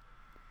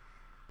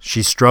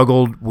 She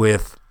struggled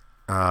with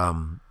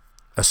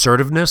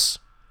assertiveness.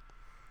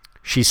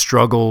 She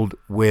struggled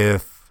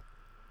with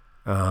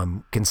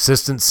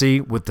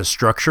consistency with the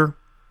structure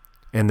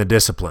and the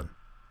discipline.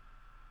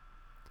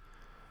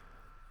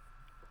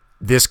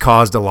 This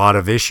caused a lot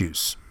of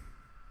issues.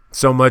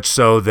 So much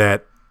so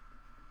that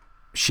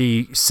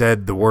she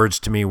said the words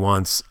to me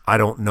once, "I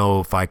don't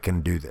know if I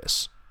can do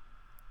this."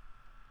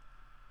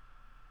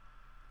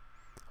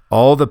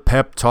 All the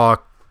pep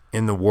talk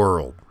in the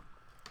world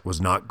was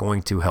not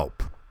going to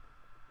help.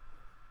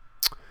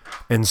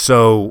 And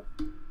so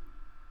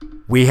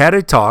we had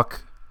a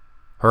talk,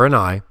 her and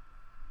I,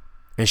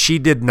 and she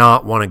did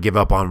not want to give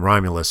up on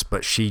Romulus,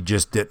 but she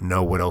just didn't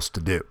know what else to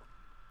do.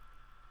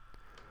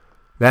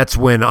 That's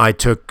when I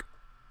took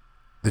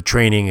the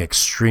training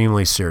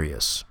extremely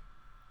serious.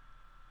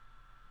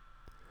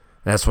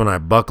 That's when I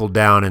buckled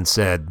down and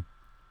said,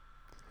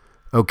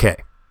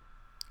 okay,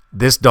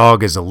 this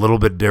dog is a little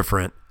bit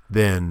different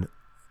than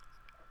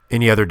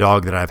any other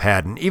dog that I've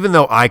had. And even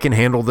though I can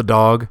handle the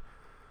dog,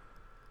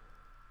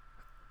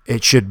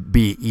 it should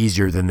be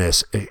easier than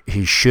this.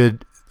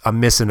 I'm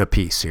missing a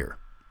piece here.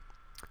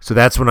 So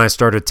that's when I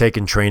started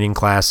taking training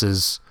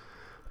classes.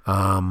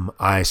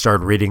 I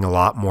started reading a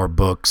lot more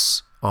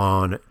books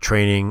on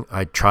training.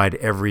 I tried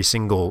every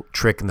single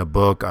trick in the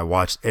book. I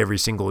watched every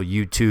single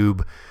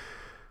YouTube.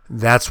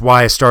 That's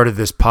why I started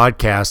this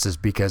podcast, is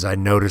because I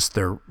noticed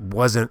there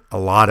wasn't a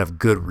lot of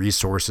good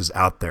resources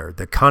out there.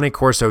 The Cane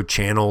Corso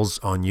channels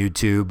on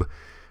YouTube,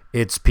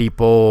 it's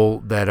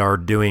people that are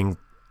doing,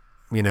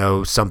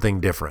 something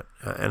different.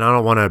 And I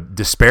don't want to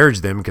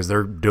disparage them because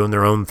they're doing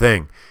their own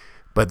thing,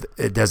 but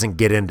it doesn't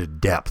get into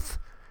depth.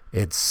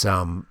 It's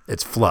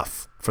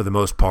fluff for the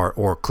most part,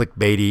 or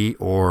clickbaity,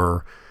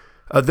 or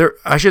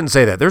I shouldn't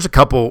say that. There's a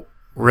couple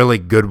really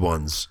good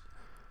ones,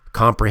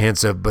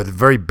 comprehensive, but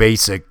very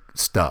basic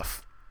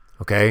stuff.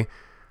 Okay.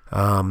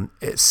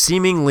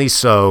 Seemingly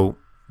so,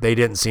 they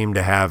didn't seem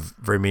to have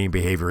very many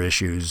behavior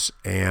issues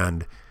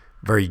and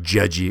very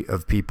judgy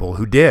of people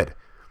who did.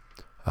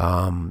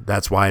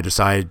 That's why I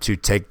decided to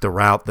take the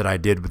route that I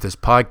did with this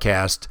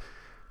podcast,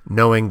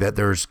 knowing that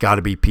there's got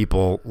to be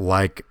people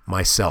like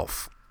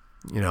myself,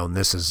 and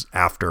this is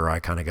after I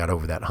kind of got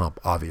over that hump,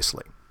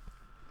 obviously.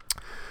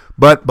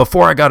 But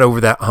before I got over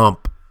that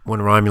hump,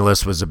 when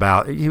Romulus was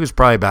he was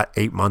probably about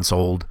 8 months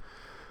old,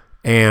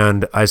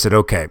 and I said,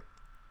 okay,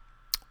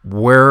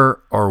 where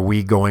are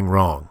we going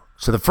wrong?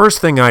 So the first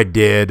thing I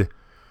did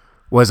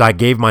was I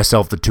gave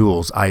myself the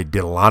tools. I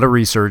did a lot of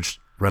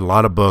research, read a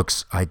lot of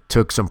books. I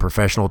took some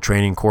professional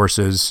training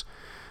courses.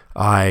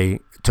 I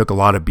took a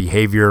lot of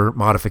behavior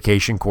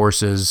modification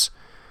courses.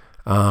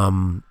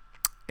 And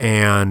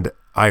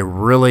I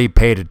really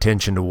paid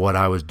attention to what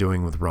I was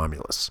doing with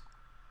Romulus.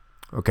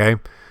 Okay.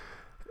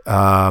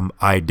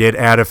 I did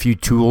add a few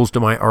tools to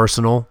my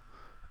arsenal.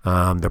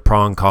 The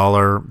prong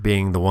collar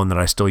being the one that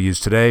I still use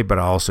today, but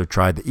I also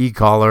tried the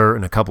e-collar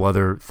and a couple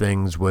other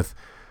things with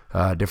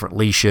different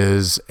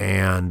leashes.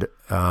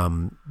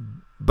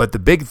 But the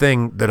big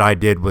thing that I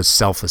did was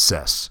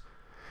self-assess.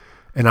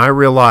 And I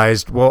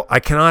realized, well, I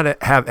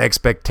cannot have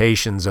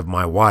expectations of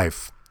my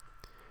wife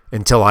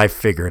until I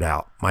figure it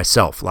out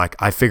myself. Like,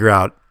 I figure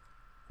out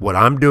what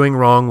I'm doing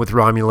wrong with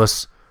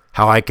Romulus,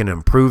 how I can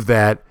improve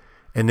that,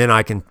 and then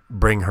I can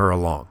bring her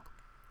along.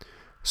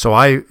 So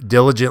I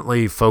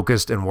diligently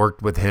focused and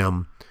worked with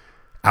him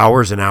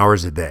hours and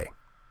hours a day.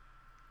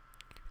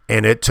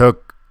 And it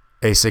took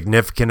a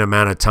significant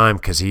amount of time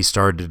because he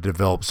started to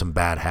develop some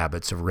bad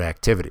habits of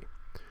reactivity.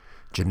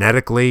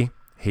 Genetically,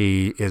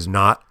 he is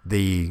not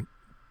the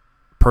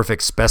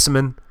perfect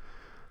specimen.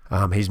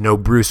 He's no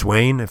Bruce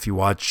Wayne if you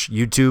watch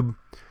YouTube,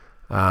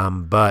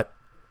 but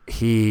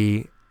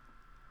he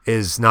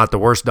is not the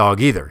worst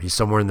dog either. He's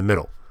somewhere in the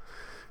middle.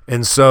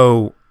 And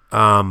so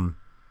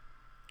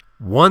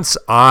once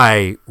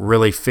I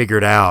really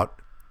figured out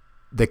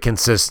the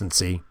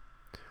consistency,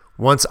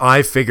 once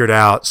I figured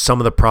out some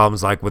of the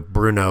problems like with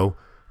Bruno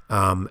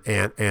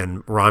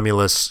and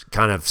Romulus,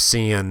 kind of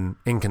seeing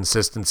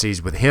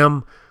inconsistencies with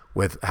him,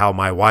 with how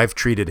my wife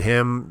treated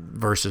him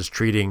versus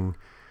treating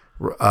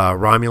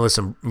Romulus,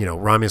 and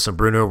Romulus and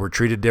Bruno were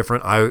treated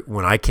different.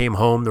 When I came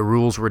home, the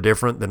rules were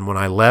different than when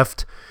I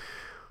left.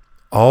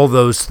 All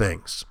those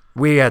things.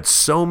 We had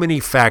so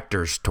many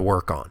factors to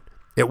work on.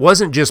 It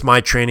wasn't just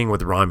my training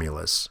with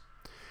Romulus.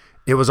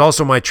 It was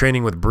also my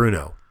training with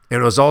Bruno.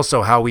 And it was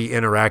also how we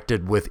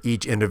interacted with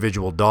each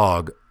individual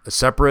dog,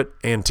 separate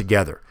and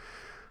together.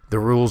 The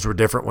rules were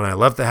different when I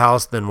left the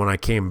house than when I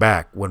came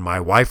back. When my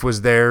wife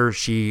was there,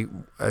 she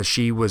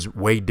was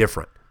way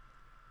different.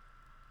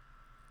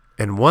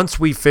 And once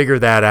we figure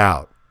that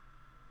out,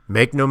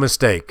 make no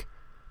mistake,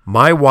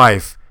 my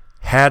wife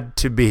had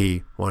to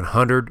be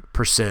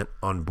 100%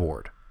 on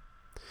board.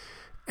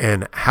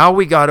 And how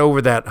we got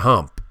over that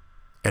hump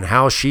and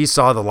how she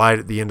saw the light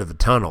at the end of the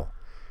tunnel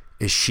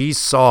is she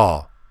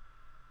saw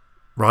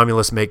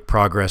Romulus make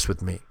progress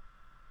with me.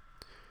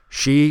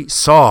 She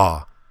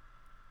saw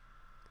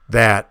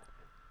that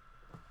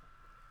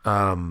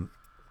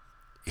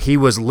he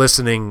was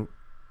listening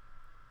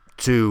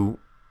to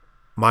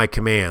my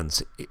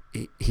commands.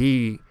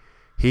 He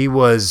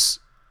was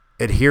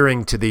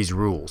adhering to these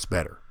rules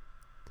better.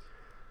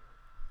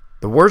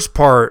 The worst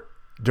part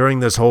during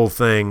this whole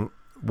thing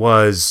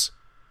was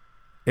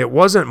it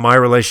wasn't my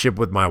relationship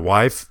with my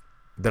wife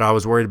that I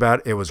was worried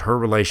about. It was her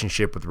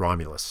relationship with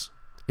Romulus.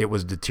 It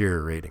was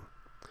deteriorating.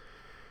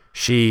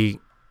 She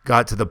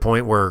got to the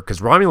point where,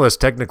 because Romulus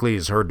technically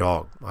is her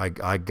dog.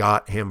 I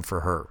got him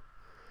for her.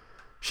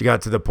 She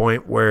got to the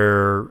point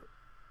where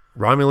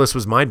Romulus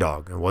was my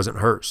dog and wasn't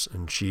hers,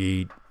 and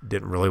she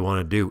didn't really want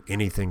to do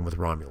anything with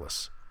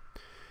Romulus.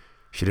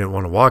 She didn't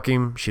want to walk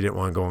him. She didn't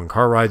want to go on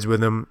car rides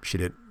with him. She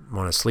didn't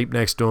want to sleep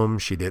next to him.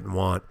 She didn't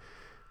want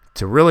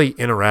to really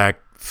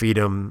interact, feed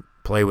him,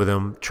 play with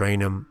him,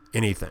 train him,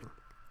 anything.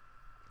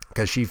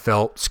 Because she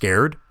felt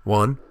scared,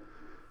 one,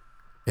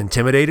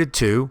 intimidated,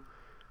 two,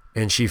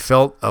 and she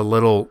felt a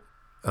little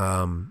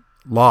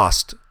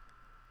lost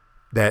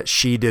that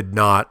she did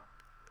not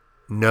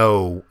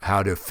know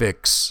how to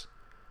fix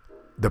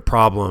the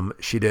problem.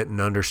 She didn't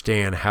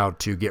understand how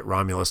to get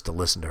Romulus to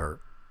listen to her.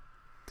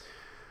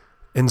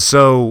 And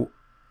so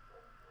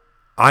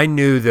I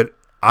knew that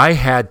I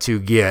had to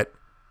get,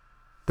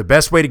 the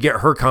best way to get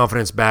her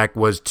confidence back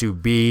was to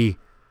be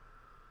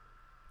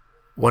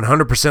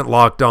 100%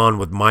 locked on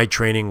with my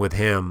training with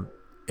him,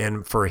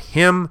 and for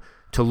him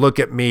to look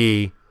at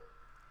me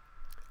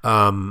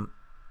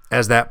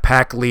as that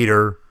pack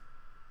leader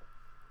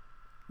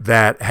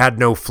that had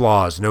no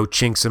flaws, no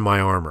chinks in my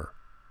armor.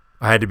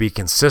 I had to be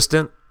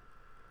consistent.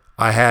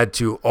 I had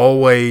to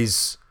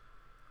always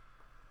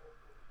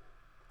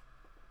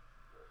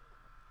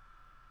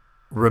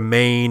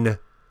remain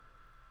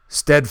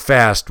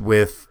steadfast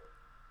with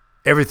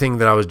everything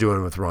that I was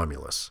doing with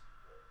Romulus.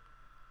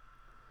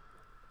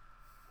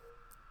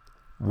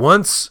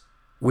 Once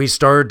we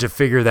started to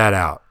figure that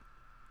out,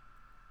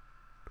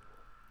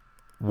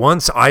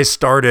 once I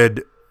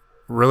started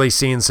really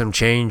seeing some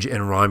change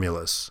in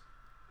Romulus,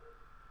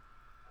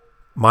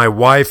 my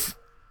wife,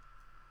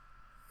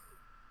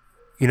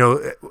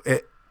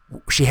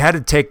 she had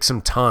to take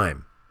some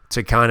time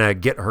to kind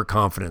of get her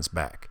confidence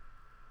back.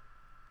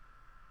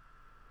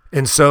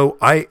 And so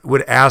I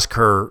would ask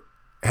her,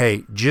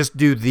 hey, just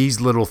do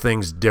these little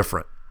things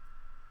different.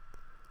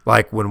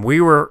 Like when we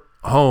were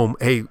home,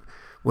 hey,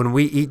 when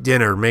we eat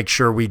dinner, make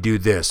sure we do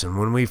this. And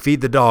when we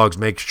feed the dogs,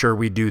 make sure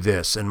we do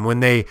this. And when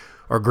they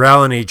are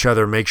growling at each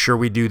other, make sure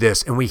we do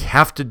this. And we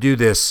have to do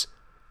this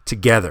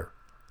together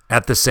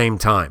at the same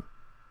time.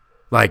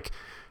 Like,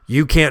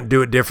 you can't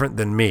do it different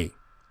than me.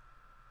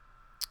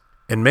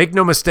 And make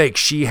no mistake,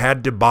 she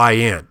had to buy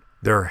in.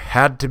 There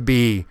had to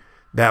be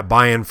that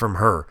buy-in from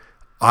her.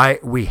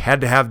 We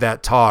had to have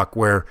that talk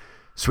where,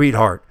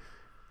 sweetheart,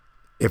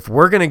 if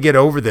we're going to get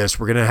over this,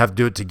 we're going to have to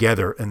do it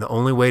together. And the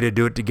only way to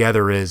do it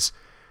together is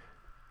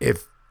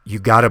if you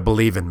got to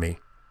believe in me.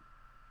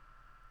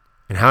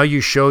 And how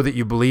you show that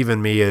you believe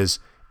in me is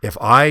if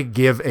I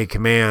give a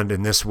command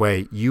in this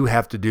way, you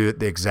have to do it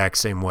the exact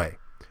same way.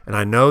 And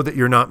I know that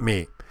you're not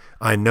me.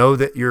 I know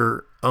that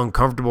you're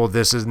uncomfortable with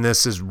this, and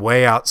this is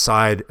way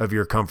outside of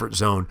your comfort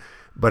zone.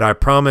 But I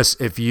promise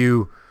if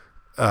you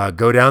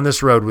go down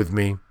this road with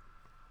me,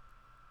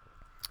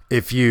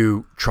 if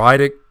you try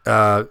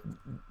to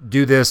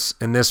do this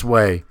in this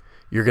way,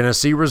 you're going to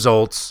see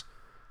results,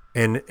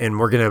 and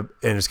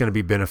it's going to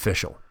be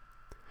beneficial.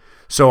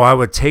 So I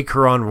would take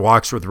her on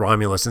walks with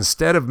Romulus.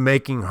 Instead of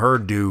making her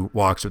do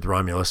walks with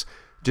Romulus,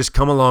 just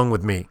come along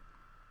with me.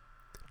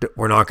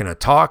 We're not going to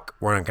talk.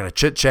 We're not going to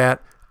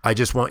chit-chat. I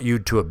just want you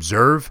to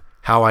observe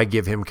how I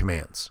give him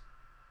commands,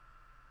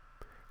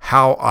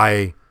 how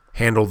I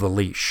handle the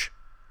leash.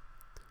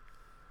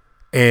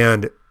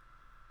 And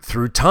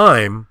through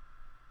time,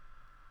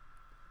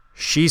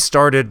 she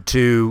started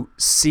to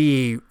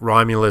see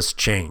Romulus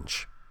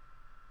change.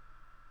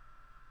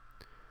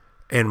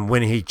 And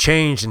when he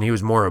changed and he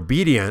was more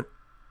obedient,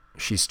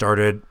 she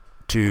started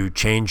to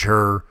change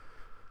her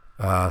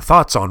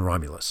thoughts on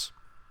Romulus.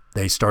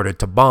 They started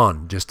to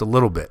bond just a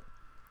little bit.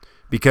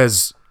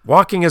 Because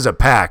walking as a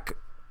pack,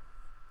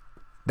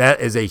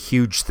 that is a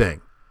huge thing.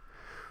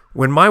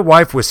 When my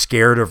wife was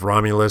scared of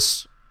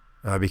Romulus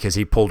because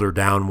he pulled her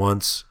down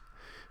once,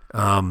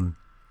 and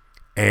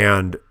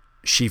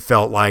she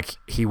felt like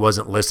he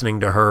wasn't listening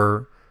to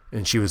her,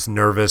 and she was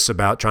nervous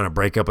about trying to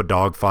break up a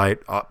dog fight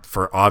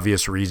for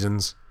obvious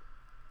reasons,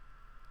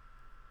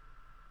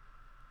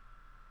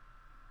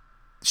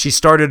 she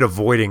started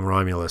avoiding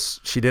Romulus.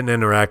 She didn't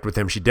interact with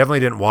him. She definitely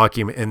didn't walk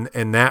him,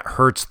 and that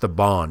hurts the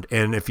bond.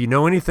 And if you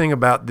know anything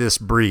about this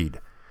breed,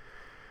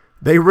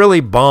 they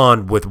really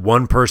bond with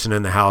one person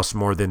in the house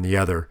more than the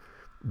other,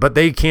 but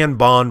they can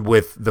bond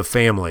with the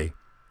family.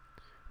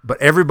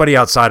 But everybody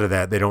outside of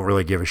that, they don't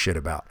really give a shit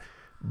about.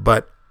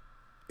 But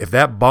if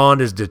that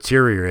bond is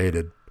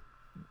deteriorated,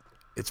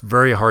 it's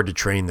very hard to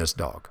train this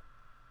dog.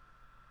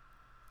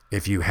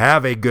 If you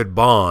have a good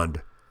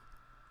bond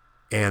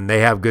and they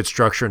have good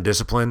structure and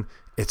discipline,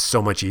 it's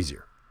so much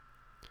easier.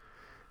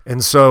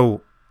 And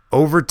so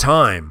over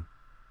time,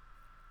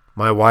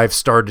 my wife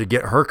started to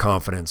get her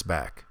confidence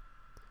back.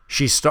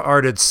 She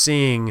started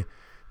seeing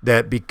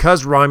that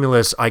because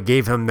Romulus, I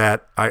gave him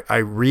that, I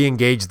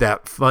re-engaged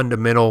that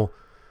fundamental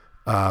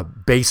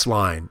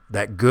baseline,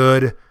 that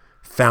good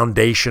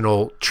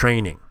foundational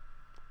training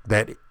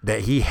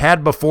that he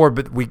had before,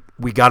 but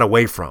we got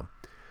away from.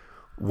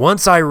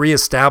 Once I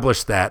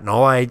reestablished that, and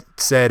all I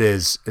said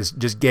is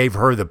just gave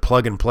her the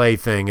plug and play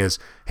thing is,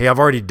 hey, I've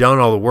already done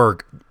all the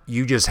work.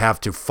 You just have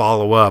to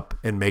follow up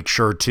and make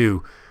sure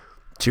to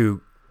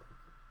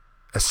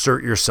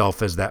assert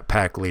yourself as that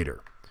pack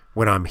leader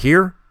when I'm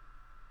here,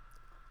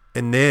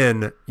 and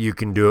then you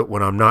can do it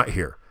when I'm not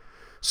here.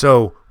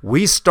 So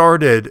we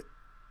started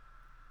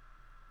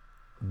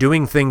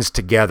doing things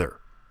together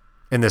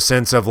in the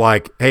sense of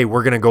like, hey,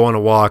 we're going to go on a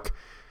walk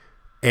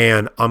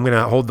and I'm going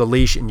to hold the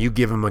leash and you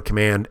give him a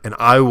command and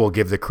I will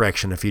give the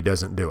correction if he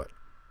doesn't do it.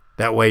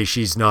 That way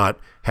she's not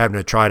having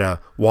to try to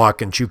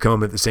walk and chew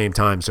comb at the same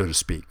time, so to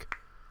speak.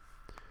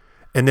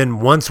 And then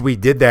once we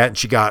did that and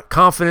she got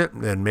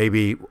confident, then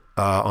maybe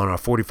on a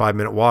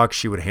 45-minute walk,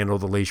 she would handle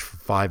the leash for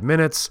 5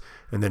 minutes,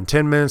 and then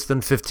 10 minutes, then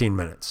 15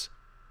 minutes.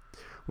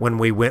 When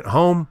we went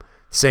home,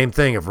 same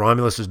thing. If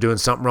Romulus was doing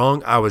something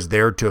wrong, I was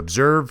there to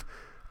observe.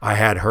 I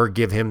had her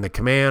give him the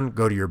command,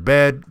 go to your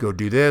bed, go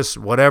do this,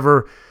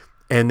 whatever.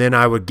 And then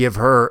I would give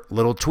her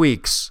little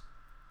tweaks.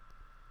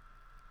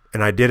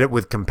 And I did it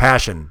with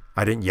compassion.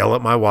 I didn't yell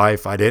at my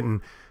wife. I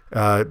didn't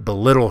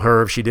belittle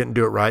her if she didn't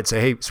do it right. Say,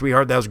 hey,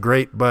 sweetheart, that was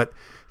great, but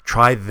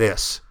try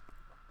this.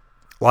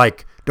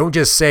 Like, don't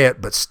just say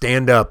it, but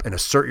stand up and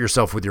assert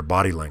yourself with your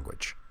body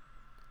language.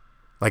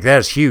 Like, that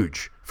is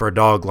huge for a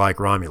dog like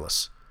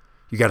Romulus.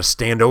 You got to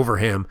stand over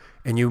him,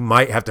 and you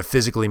might have to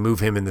physically move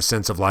him in the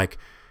sense of like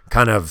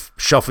kind of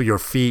shuffle your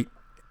feet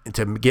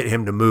to get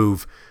him to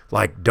move.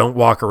 Like, don't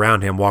walk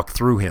around him, walk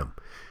through him.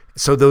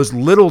 So those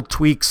little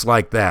tweaks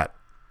like that,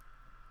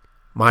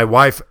 my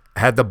wife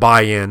had the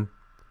buy-in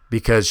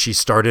because she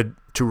started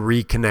to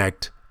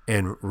reconnect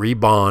and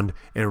rebond,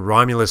 and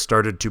Romulus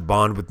started to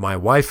bond with my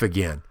wife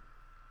again.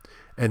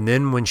 And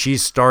then when she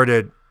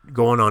started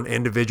going on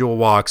individual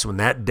walks, when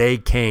that day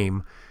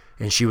came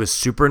and she was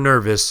super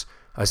nervous,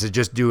 I said,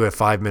 just do a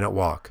 5-minute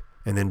walk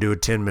and then do a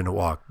 10-minute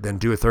walk, then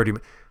do a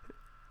 30-minute.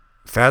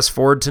 Fast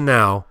forward to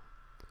now,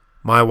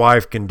 my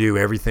wife can do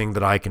everything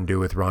that I can do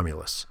with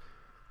Romulus.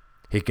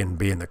 He can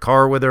be in the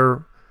car with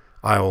her.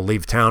 I will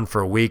leave town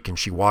for a week and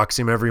she walks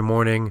him every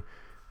morning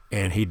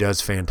and he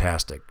does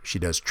fantastic. She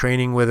does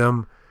training with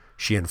him.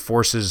 She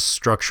enforces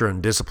structure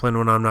and discipline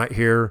when I'm not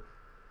here.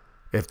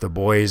 If the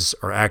boys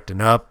are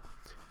acting up,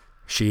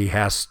 she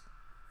has,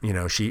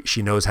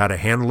 she knows how to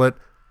handle it.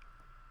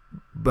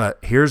 But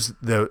here's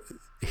the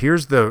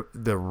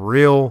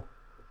real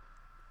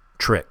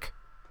trick.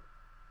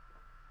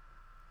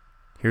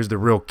 Here's the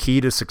real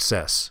key to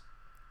success.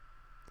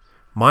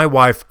 My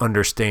wife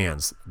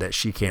understands that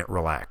she can't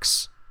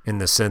relax in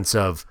the sense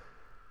of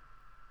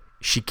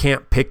she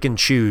can't pick and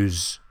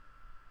choose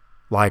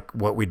like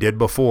what we did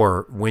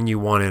before when you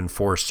want to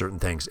enforce certain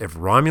things. If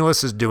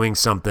Romulus is doing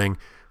something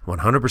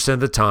 100% of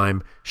the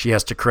time, she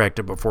has to correct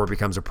it before it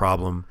becomes a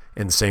problem,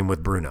 and the same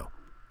with Bruno.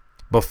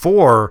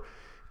 Before,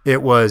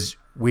 it was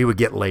we would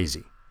get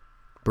lazy.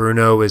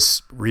 Bruno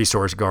is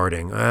resource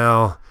guarding.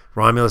 Well,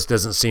 Romulus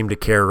doesn't seem to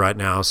care right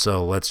now,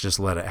 so let's just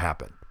let it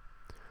happen.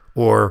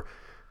 Or,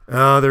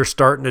 they're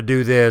starting to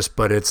do this,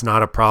 but it's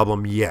not a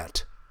problem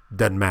yet.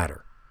 Doesn't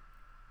matter.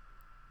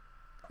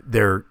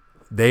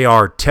 They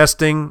are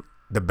testing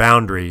the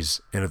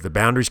boundaries, and if the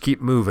boundaries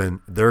keep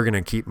moving, they're going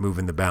to keep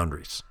moving the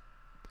boundaries.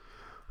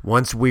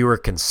 Once we were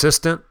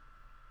consistent,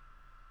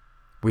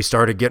 we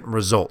started getting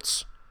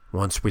results.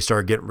 Once we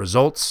started getting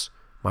results,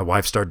 my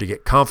wife started to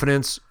get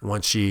confidence.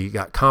 Once she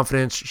got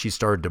confidence, she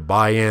started to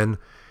buy in.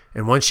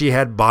 And once she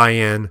had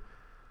buy-in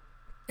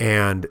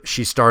and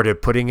she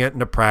started putting it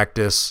into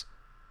practice,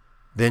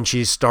 then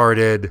she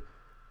started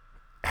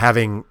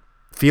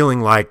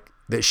feeling like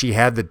that she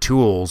had the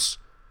tools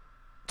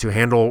to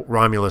handle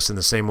Romulus in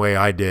the same way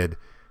I did.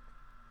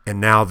 And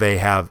now they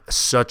have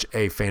such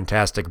a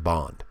fantastic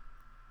bond.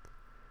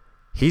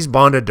 He's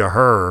bonded to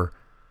her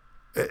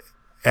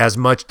as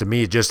much to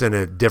me, just in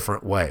a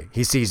different way.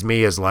 He sees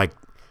me as like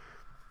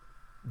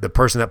the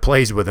person that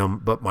plays with him,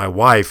 but my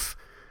wife,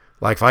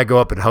 like if I go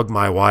up and hug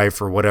my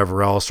wife or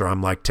whatever else, or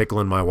I'm like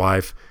tickling my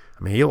wife,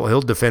 I mean,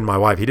 he'll defend my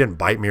wife. He didn't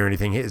bite me or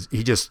anything.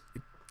 He just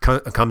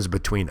comes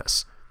between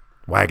us,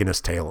 wagging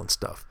his tail and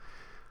stuff.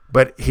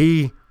 But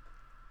he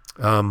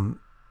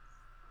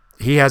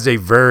has a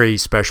very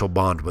special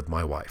bond with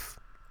my wife.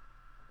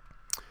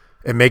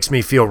 It makes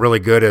me feel really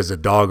good as a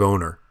dog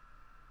owner.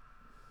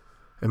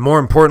 And more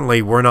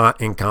importantly, we're not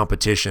in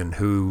competition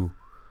who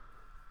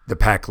the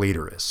pack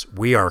leader is.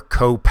 We are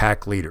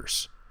co-pack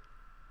leaders.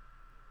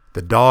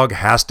 The dog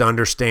has to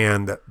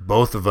understand that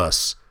both of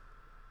us,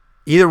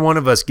 either one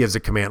of us gives a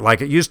command.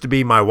 Like it used to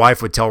be my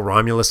wife would tell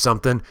Romulus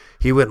something,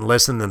 he wouldn't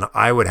listen, then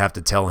I would have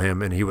to tell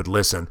him and he would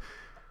listen.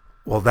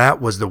 Well, that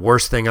was the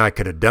worst thing I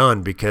could have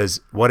done, because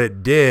what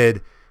it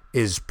did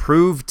is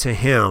prove to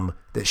him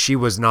that she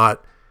was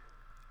not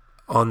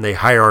on the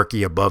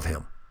hierarchy above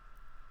him.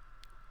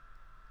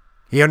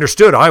 He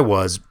understood I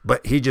was,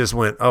 but he just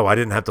went, oh, I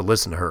didn't have to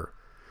listen to her.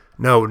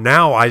 No,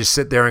 now I just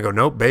sit there and go,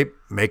 nope, babe,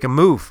 make a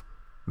move.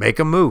 Make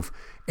a move.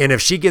 And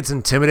if she gets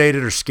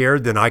intimidated or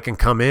scared, then I can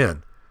come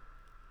in.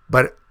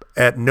 But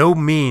by no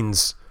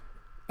means,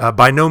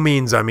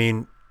 I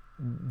mean,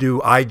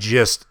 do I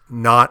just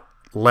not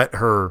let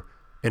her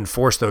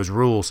enforce those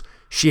rules.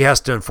 She has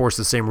to enforce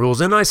the same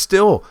rules. And I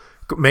still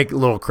make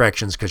little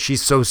corrections because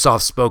she's so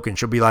soft-spoken.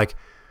 She'll be like,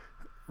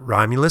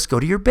 Romulus, go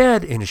to your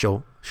bed. And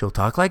she'll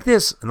talk like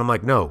this. And I'm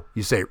like, no,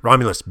 you say,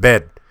 Romulus,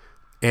 bed.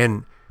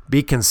 And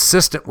be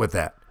consistent with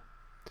that.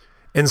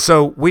 And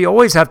so we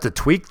always have to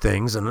tweak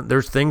things. And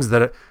there's things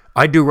that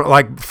I do.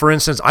 Like, for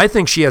instance, I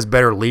think she has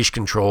better leash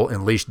control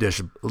and leash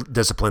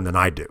discipline than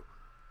I do.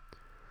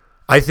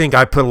 I think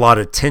I put a lot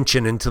of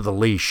tension into the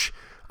leash.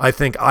 I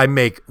think I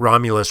make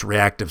Romulus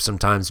reactive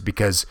sometimes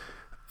because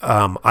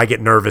I get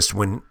nervous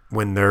when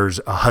there's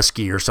a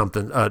husky or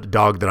something, a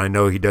dog that I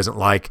know he doesn't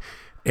like,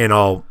 and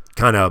I'll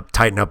kind of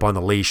tighten up on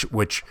the leash,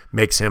 which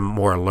makes him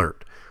more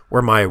alert.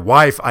 Where my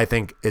wife, I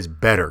think, is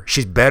better.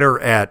 She's better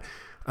at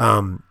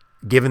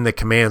giving the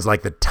commands,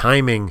 like the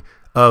timing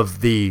of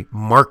the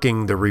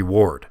marking the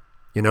reward.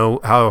 You know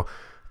how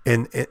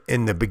in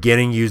the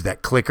beginning you use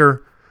that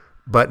clicker,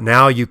 but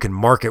now you can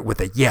mark it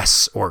with a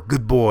yes or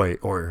good boy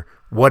or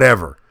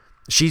whatever.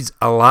 She's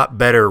a lot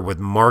better with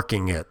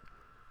marking it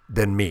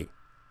than me.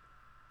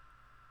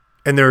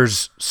 And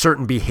there's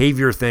certain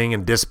behavior thing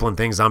and discipline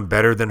things I'm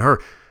better than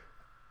her.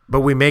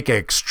 But we make an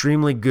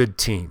extremely good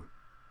team.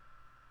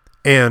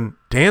 And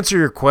to answer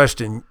your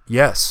question,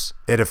 yes,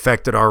 it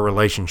affected our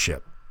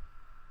relationship.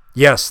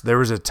 Yes, there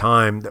was a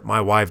time that my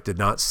wife did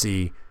not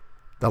see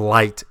the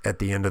light at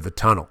the end of the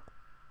tunnel.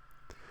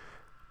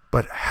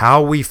 But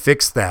how we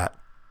fixed that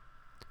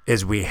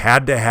is we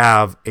had to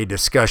have a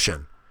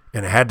discussion.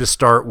 And it had to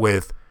start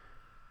with,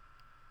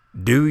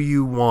 do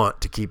you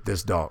want to keep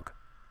this dog?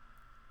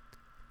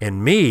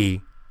 And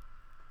me,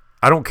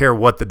 I don't care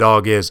what the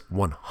dog is,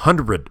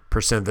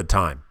 100% of the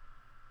time,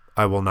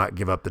 I will not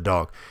give up the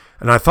dog.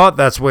 And I thought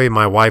that's the way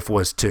my wife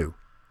was too.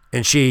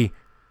 And she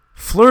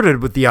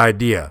flirted with the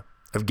idea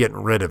of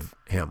getting rid of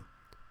him.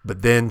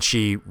 But then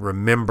she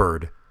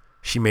remembered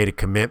she made a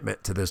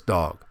commitment to this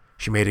dog.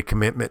 She made a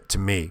commitment to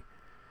me.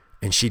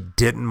 And she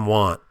didn't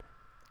want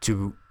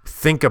to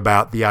think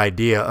about the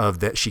idea of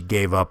that she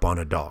gave up on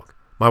a dog.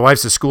 My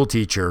wife's a school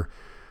teacher.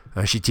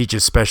 She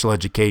teaches special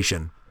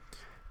education.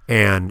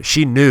 And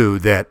she knew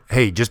that,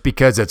 hey, just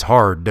because it's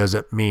hard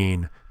doesn't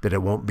mean that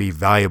it won't be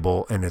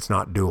valuable and it's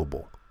not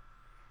doable.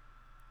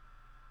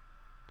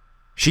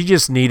 She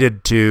just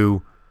needed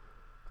to,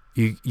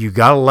 you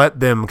got to let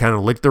them kind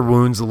of lick their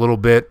wounds a little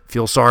bit,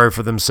 feel sorry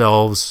for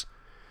themselves,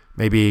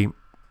 maybe,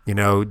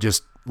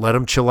 just let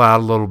them chill out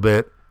a little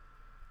bit.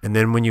 And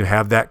then when you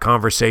have that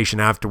conversation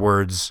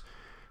afterwards,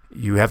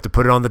 you have to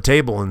put it on the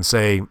table and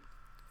say,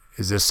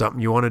 is this something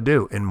you want to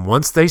do? And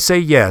once they say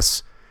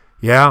yes,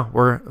 yeah,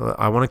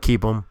 I want to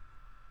keep them,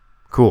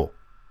 Cool.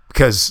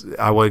 Because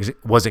I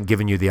wasn't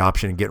giving you the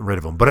option of getting rid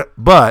of them.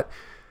 But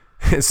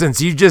since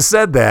you just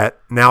said that,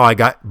 now I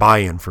got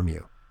buy-in from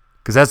you.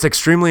 Because that's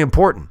extremely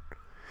important.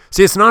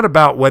 See, it's not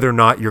about whether or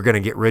not you're going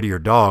to get rid of your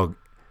dog,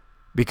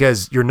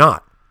 because you're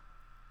not.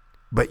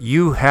 But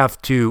you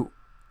have to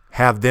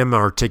have them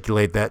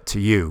articulate that to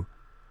you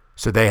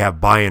so they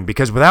have buy-in.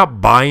 Because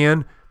without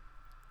buy-in,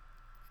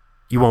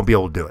 you won't be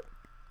able to do it.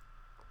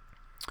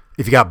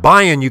 If you got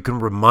buy-in, you can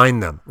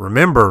remind them.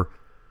 Remember,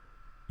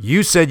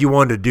 you said you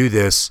wanted to do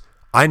this.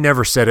 I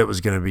never said it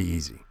was going to be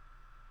easy.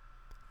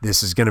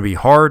 This is going to be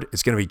hard.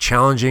 It's going to be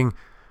challenging,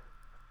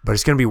 but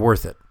it's going to be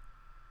worth it.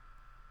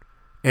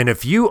 And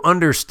if you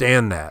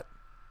understand that,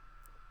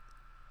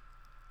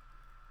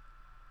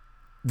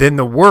 then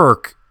the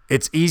work,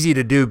 it's easy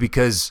to do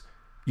because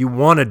you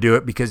want to do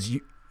it, because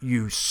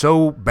you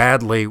so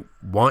badly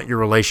want your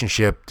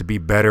relationship to be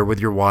better with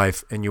your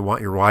wife, and you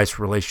want your wife's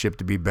relationship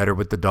to be better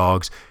with the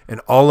dogs, and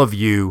all of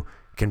you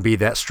can be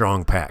that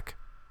strong pack.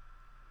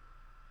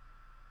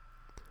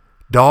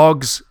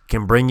 Dogs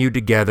can bring you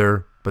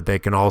together, but they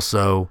can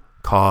also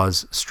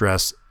cause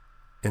stress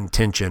and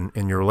tension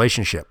in your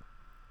relationship.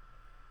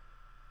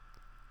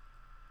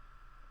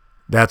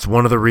 That's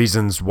one of the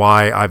reasons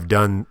why I've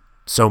done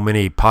so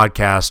many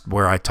podcasts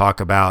where I talk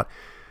about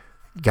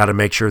got to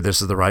make sure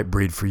this is the right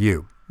breed for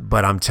you.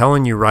 But I'm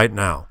telling you right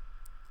now,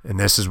 and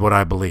this is what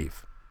I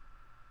believe.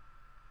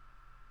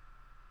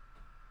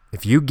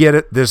 If you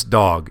get this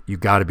dog, you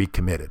got to be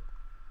committed.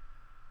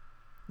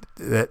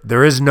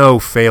 There is no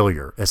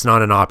failure. It's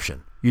not an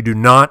option. You do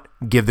not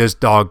give this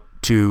dog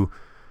you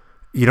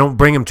don't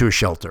bring him to a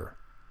shelter.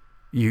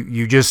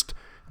 You just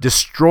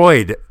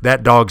destroyed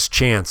that dog's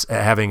chance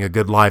at having a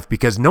good life,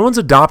 because no one's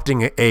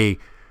adopting a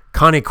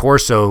Cane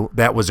Corso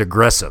that was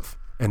aggressive,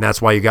 and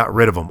that's why you got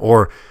rid of them,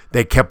 or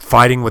they kept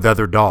fighting with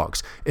other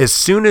dogs. As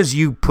soon as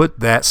you put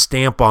that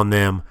stamp on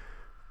them,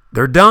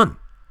 they're done.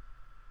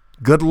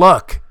 Good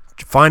luck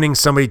finding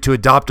somebody to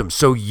adopt them.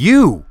 So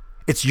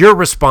it's your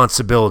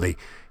responsibility.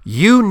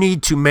 You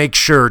need to make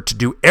sure to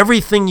do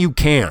everything you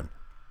can,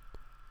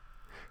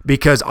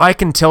 because I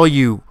can tell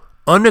you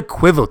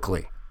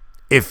unequivocally,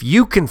 if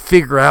you can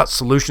figure out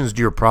solutions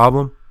to your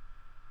problem,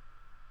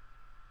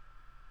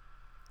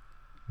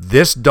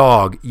 this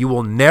dog, you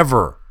will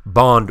never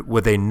bond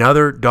with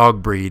another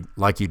dog breed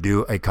like you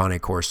do a Cane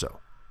Corso.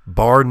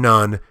 Bar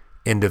none,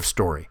 end of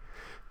story.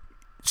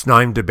 It's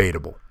not even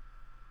debatable.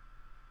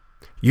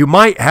 You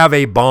might have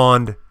a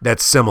bond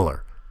that's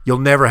similar. You'll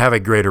never have a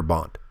greater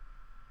bond.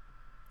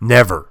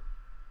 Never.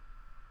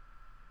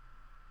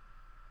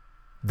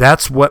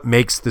 That's what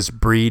makes this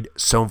breed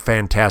so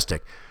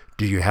fantastic.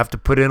 Do you have to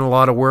put in a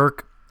lot of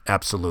work?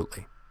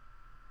 Absolutely.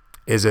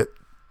 Is it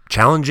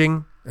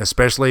challenging,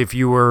 especially if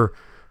you were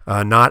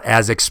not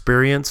as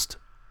experienced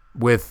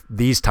with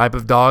these type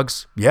of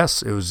dogs?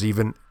 Yes, it was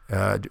even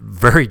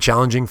very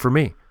challenging for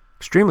me.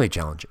 Extremely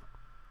challenging.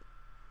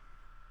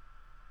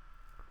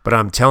 But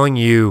I'm telling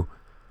you,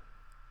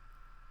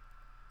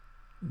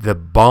 the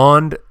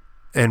bond,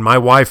 and my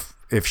wife,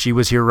 if she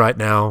was here right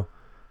now,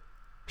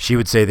 she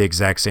would say the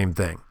exact same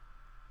thing.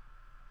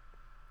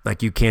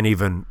 Like, you can't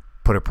even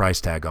put a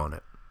price tag on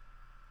it.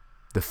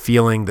 The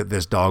feeling that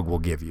this dog will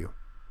give you.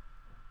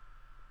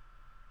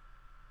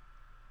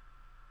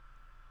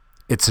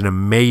 It's an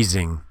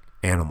amazing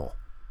animal.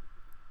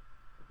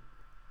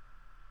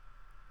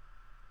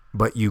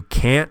 But you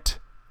can't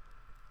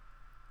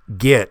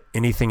get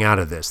anything out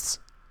of this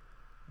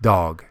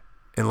dog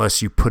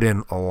unless you put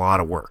in a lot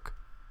of work.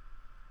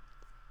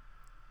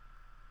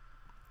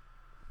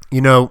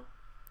 You know,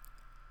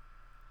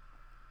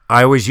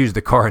 I always use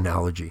the car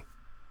analogy.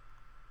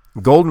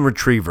 Golden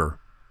Retriever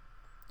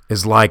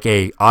is like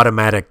a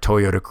automatic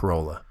Toyota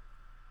Corolla.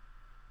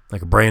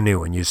 Like a brand new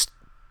one. You just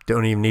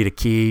don't even need a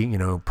key,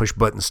 push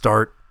button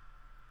start.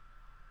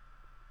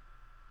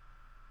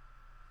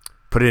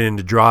 Put it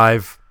into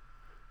drive.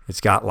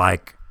 It's got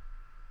like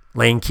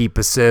lane keep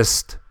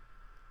assist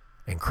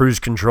and cruise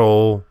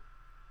control,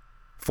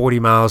 40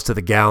 miles to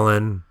the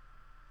gallon.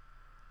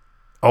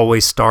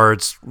 Always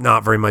starts,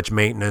 not very much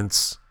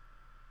maintenance.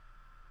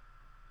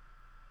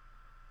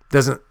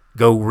 Doesn't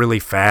go really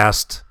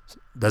fast,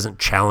 doesn't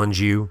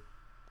challenge you.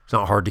 It's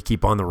not hard to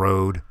keep on the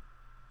road.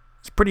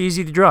 It's pretty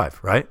easy to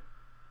drive, right?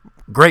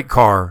 Great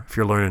car if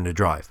you're learning to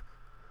drive.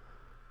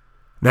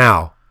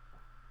 Now,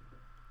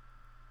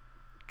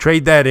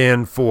 trade that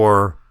in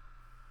for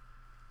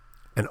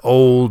an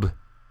old,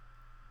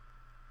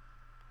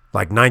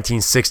 like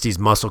 1960s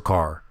muscle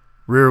car,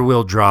 rear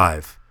wheel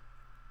drive,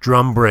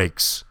 drum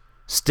brakes,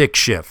 stick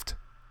shift,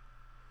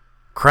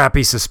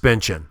 crappy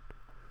suspension,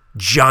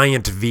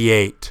 giant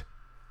V8,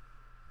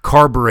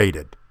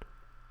 carbureted.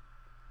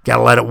 Got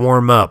to let it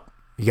warm up.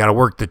 You got to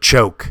work the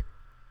choke.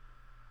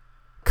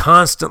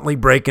 Constantly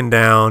breaking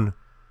down.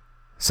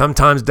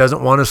 Sometimes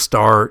doesn't want to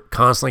start.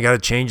 Constantly got to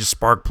change the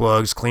spark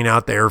plugs, clean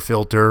out the air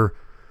filter.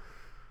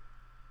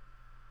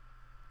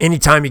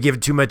 Anytime you give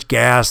it too much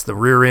gas, the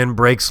rear end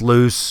breaks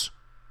loose.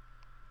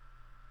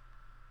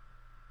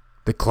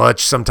 The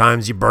clutch,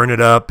 sometimes you burn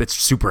it up. It's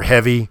super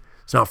heavy.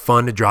 It's not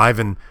fun to drive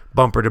in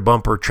bumper to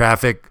bumper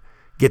traffic,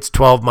 gets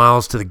 12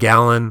 miles to the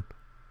gallon,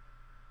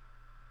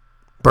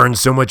 burns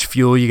so much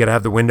fuel you got to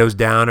have the windows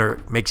down, or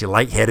it makes you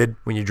lightheaded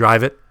when you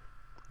drive it.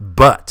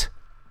 But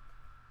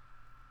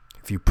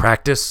if you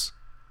practice,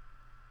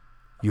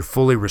 you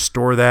fully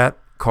restore that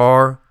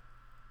car,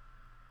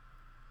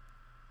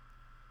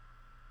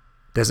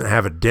 doesn't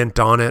have a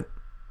dent on it,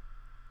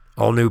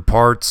 all new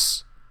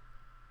parts,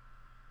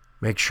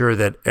 make sure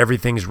that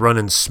everything's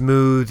running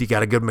smooth, you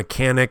got a good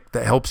mechanic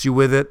that helps you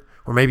with it,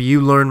 or maybe you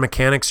learn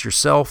mechanics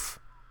yourself.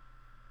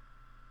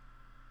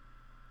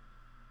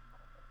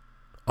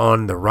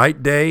 On the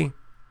right day,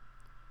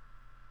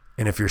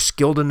 and if you're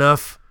skilled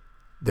enough,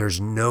 there's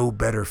no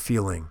better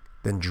feeling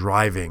than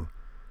driving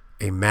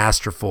a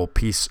masterful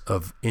piece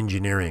of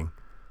engineering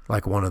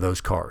like one of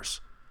those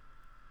cars.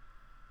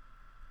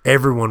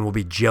 Everyone will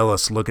be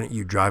jealous looking at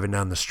you driving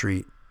down the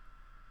street.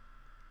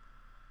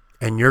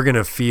 And you're going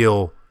to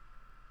feel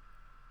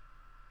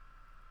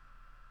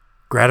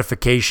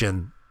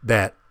gratification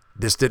that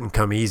this didn't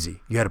come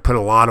easy. You had to put a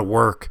lot of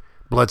work,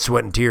 blood,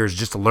 sweat, and tears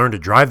just to learn to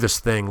drive this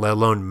thing, let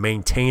alone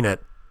maintain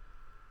it.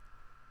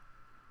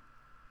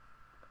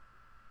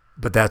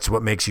 But that's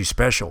what makes you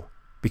special,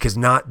 because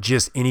not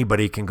just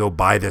anybody can go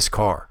buy this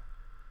car.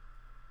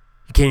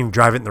 You can't even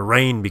drive it in the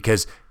rain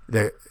because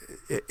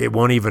it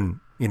won't even,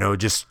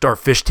 just start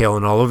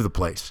fishtailing all over the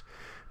place.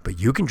 But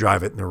you can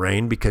drive it in the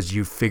rain because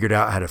you've figured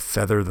out how to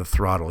feather the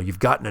throttle. You've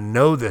gotten to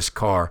know this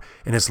car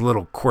and its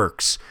little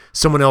quirks.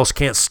 Someone else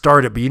can't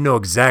start it, but you know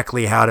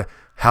exactly how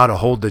to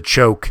hold the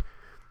choke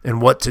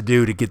and what to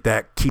do to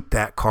keep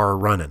that car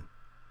running.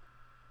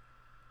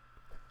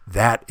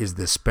 That is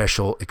the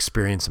special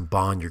experience and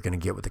bond you're going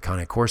to get with the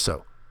Cane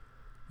Corso.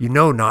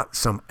 Not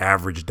some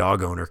average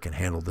dog owner can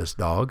handle this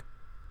dog.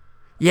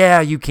 Yeah,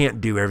 you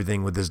can't do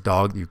everything with this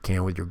dog you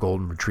can with your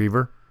golden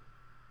retriever.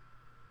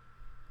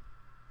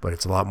 But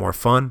it's a lot more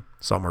fun,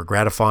 it's a lot more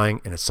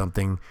gratifying, and it's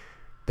something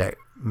that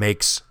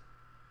makes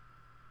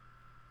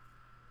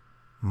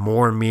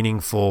more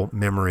meaningful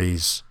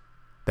memories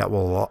that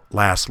will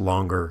last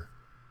longer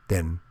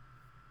than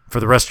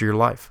for the rest of your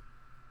life.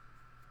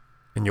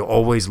 And you'll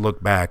always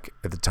look back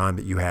at the time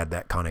that you had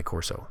that Cane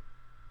Corso.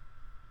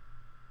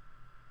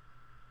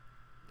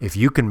 If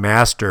you can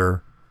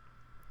master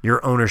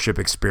your ownership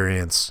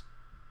experience,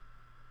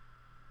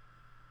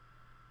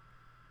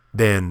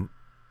 then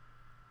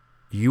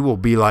you will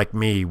be like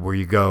me, where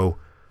you go,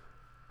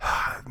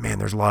 man,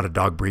 there's a lot of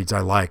dog breeds I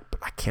like, but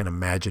I can't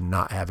imagine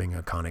not having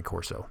a Cane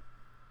Corso.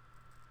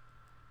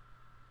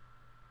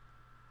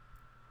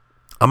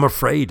 I'm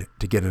afraid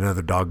to get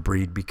another dog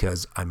breed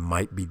because I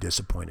might be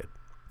disappointed.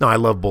 No, I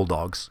love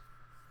bulldogs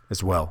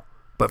as well,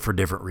 but for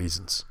different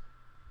reasons.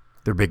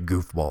 They're big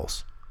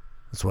goofballs.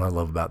 That's what I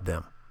love about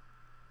them.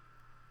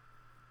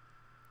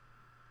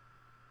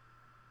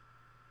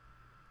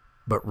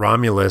 But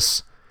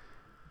Romulus,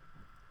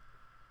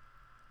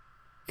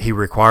 he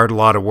required a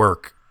lot of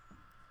work.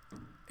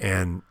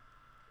 And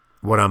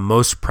what I'm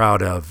most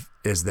proud of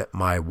is that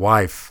my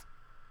wife,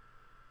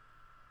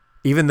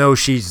 even though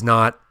she's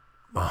not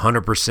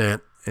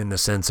 100% in the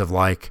sense of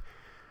like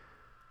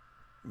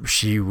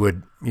she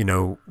would,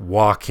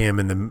 walk him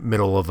in the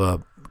middle of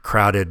a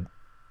crowded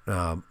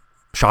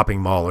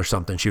shopping mall or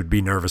something, she would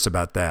be nervous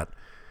about that.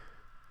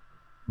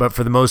 But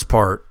for the most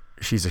part,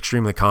 she's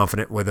extremely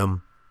confident with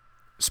him.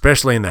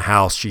 Especially in the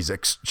house, she's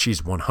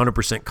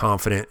 100%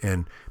 confident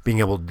in being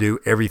able to do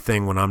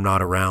everything when I'm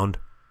not around.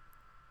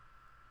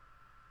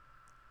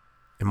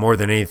 And more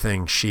than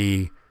anything,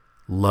 she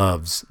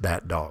loves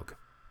that dog.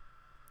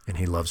 And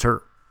he loves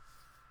her.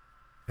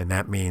 And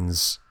that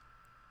means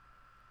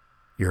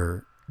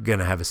you're going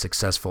to have a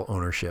successful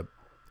ownership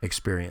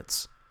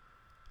experience.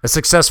 A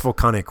successful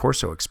Cane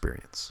Corso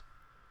experience.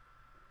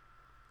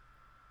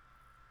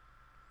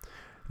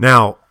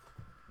 Now,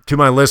 to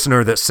my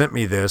listener that sent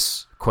me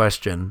this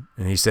question,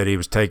 and he said he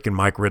was taking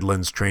Mike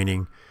Ridland's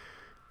training,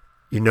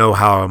 you know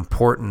how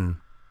important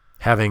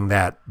having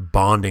that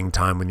bonding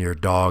time with your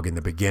dog in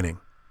the beginning.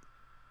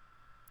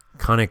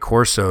 Cane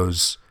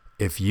Corsos,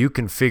 if you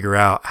can figure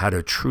out how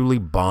to truly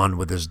bond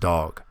with this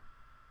dog,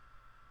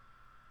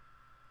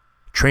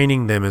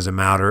 training them is a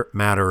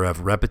matter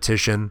of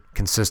repetition,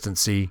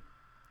 consistency,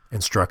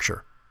 and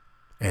structure.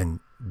 And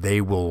they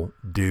will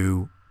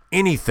do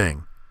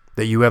anything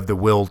that you have the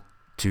will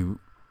to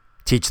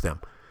teach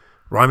them.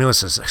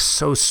 Romulus is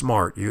so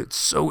smart. It's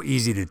so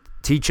easy to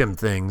teach him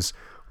things.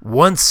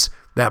 Once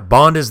that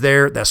bond is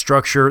there, that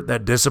structure,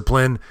 that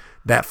discipline,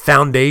 that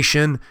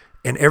foundation,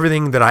 and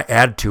everything that I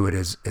add to it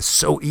is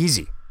so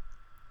easy.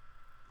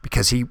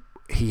 Because he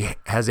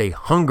has a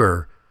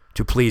hunger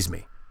to please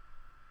me.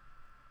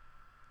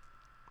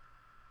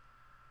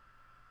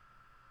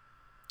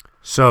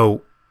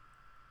 So,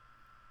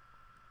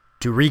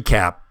 to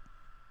recap,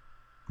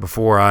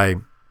 before I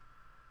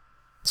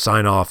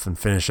sign off and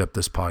finish up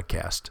this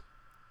podcast,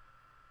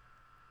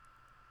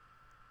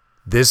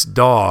 this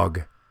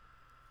dog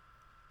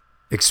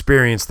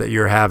experience that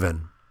you're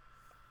having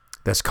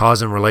that's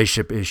causing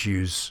relationship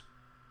issues,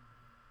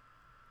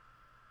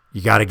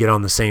 you got to get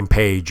on the same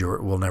page or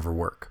it will never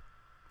work.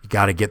 You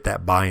got to get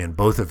that buy-in,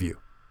 both of you.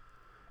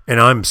 And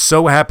I'm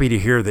so happy to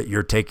hear that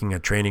you're taking a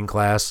training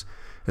class,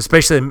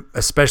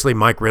 especially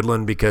Mike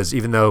Ridland, because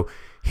even though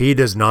he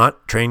does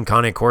not train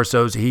Cane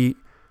Corsos, he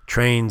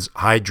trains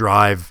high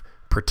drive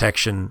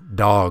protection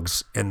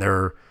dogs, and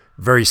they're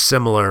very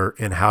similar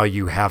in how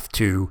you have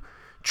to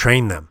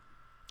train them.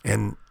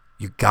 And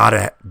you got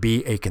to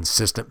be a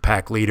consistent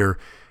pack leader,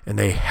 and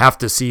they have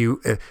to see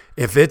you.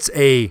 If it's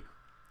a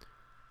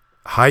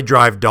high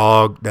drive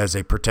dog that's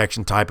a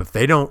protection type, if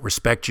they don't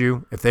respect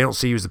you, if they don't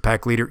see you as the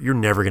pack leader, you're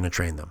never going to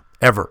train them,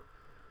 ever.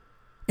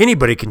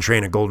 Anybody can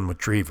train a golden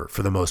retriever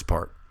for the most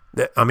part.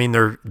 I mean,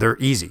 they're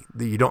easy.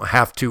 You don't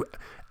have to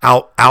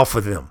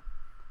alpha them.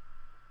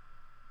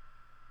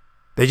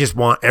 They just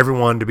want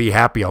everyone to be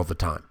happy all the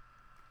time.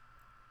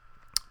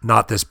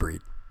 Not this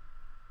breed.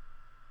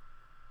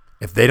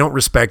 If they don't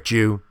respect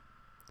you,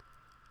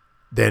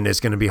 then it's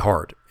going to be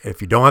hard.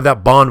 If you don't have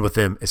that bond with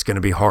them, it's going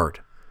to be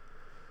hard.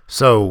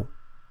 So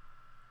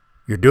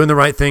you're doing the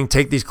right thing.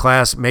 Take these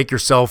classes. Make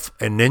yourself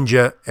a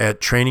ninja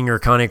at training your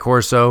Cane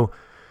Corso.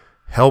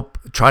 Help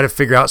try to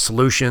figure out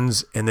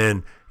solutions, and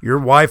then your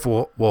wife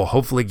will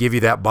hopefully give you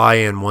that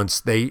buy-in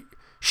once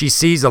she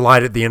sees the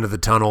light at the end of the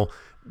tunnel,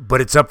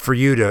 but it's up for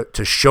you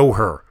to show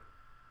her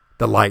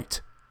the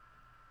light.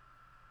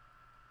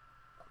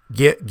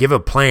 Give a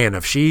plan.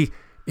 If she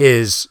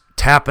is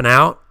tapping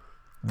out,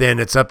 then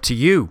it's up to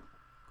you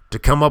to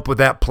come up with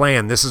that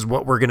plan. This is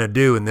what we're going to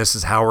do, and this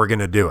is how we're going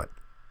to do it.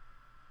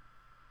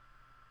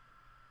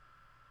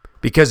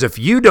 Because if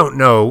you don't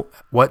know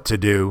what to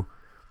do,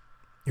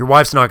 your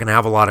wife's not going to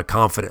have a lot of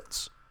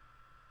confidence.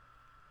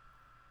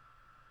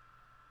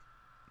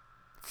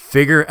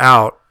 Figure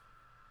out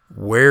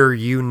where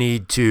you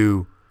need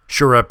to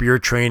shore up your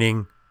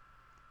training,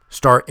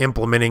 start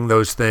implementing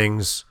those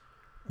things,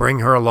 bring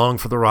her along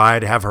for the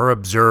ride, have her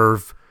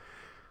observe.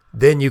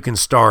 Then you can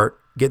start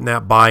getting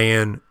that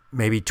buy-in,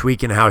 maybe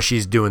tweaking how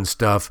she's doing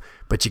stuff,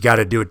 but you got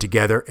to do it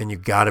together, and you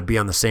got to be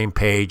on the same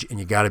page, and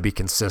you got to be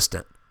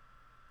consistent.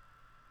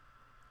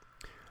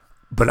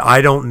 But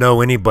I don't know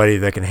anybody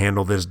that can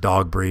handle this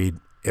dog breed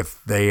if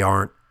they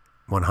aren't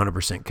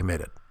 100%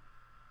 committed.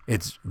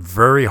 It's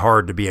very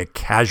hard to be a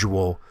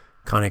casual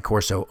Cane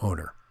Corso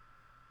owner.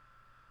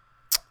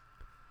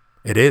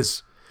 It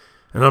is.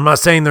 And I'm not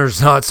saying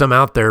there's not some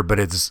out there,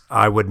 but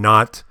I would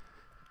not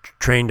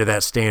train to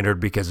that standard,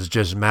 because it's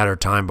just a matter of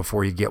time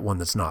before you get one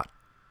that's not.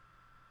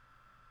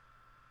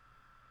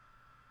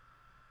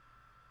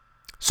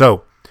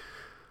 So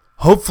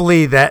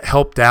hopefully that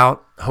helped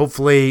out.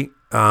 Hopefully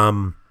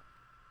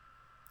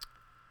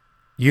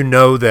you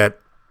know that,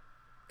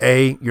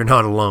 A, you're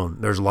not alone.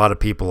 There's a lot of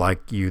people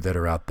like you that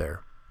are out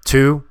there.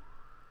 2,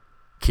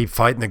 keep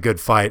fighting the good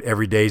fight.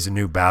 Every day is a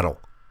new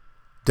battle.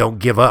 Don't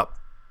give up.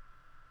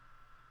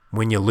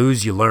 When you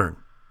lose, you learn.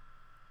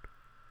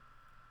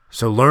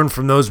 So learn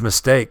from those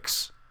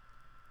mistakes.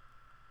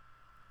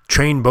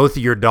 Train both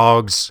of your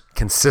dogs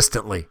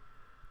consistently.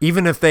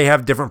 Even if they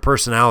have different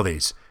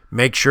personalities,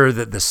 make sure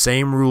that the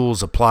same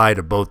rules apply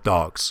to both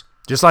dogs.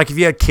 Just like if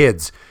you had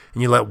kids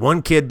and you let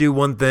one kid do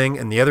one thing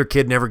and the other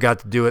kid never got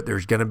to do it,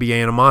 there's going to be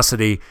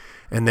animosity,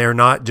 and they're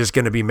not just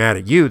going to be mad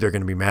at you, they're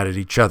going to be mad at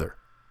each other.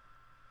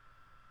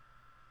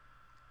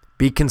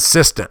 Be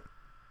consistent.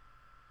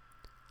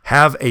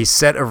 Have a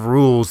set of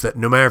rules that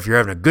no matter if you're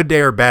having a good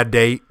day or a bad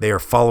day, they are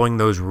following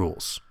those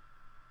rules.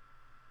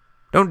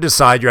 Don't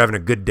decide you're having a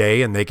good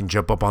day and they can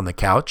jump up on the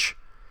couch.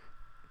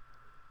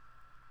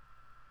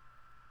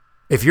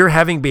 If you're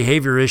having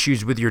behavior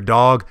issues with your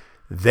dog,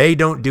 they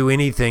don't do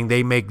anything.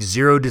 They make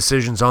 0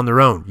 decisions on their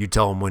own. You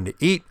tell them when to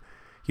eat.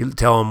 You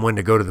tell them when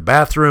to go to the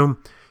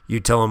bathroom. You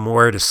tell them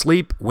where to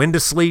sleep, when to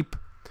sleep.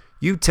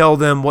 You tell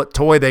them what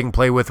toy they can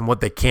play with and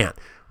what they can't.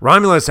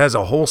 Romulus has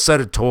a whole set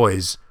of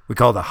toys we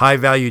call the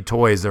high-value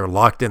toys that are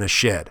locked in a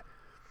shed.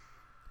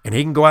 And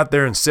he can go out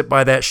there and sit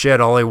by that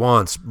shed all he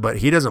wants, but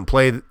he doesn't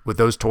play with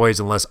those toys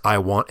unless I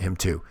want him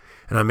to.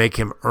 And I make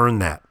him earn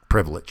that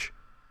privilege.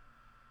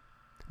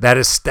 That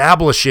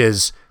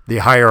establishes the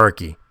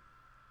hierarchy.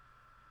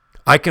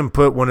 I can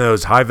put one of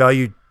those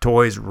high-value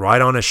toys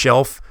right on a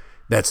shelf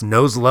that's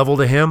nose level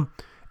to him,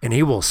 and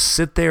he will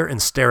sit there and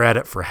stare at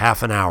it for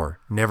half an hour,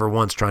 never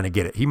once trying to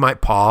get it. He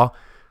might paw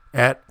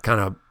at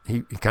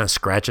he kind of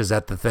scratches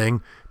at the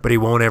thing, but he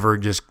won't ever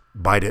just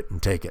bite it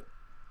and take it.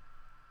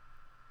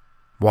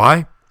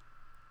 Why?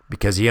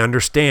 Because he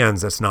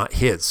understands that's not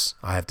his.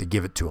 I have to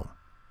give it to him.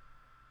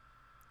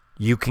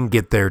 You can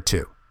get there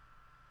too.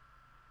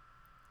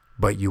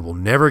 But you will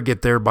never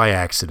get there by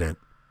accident.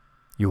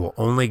 You will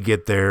only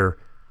get there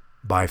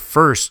by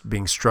first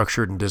being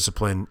structured and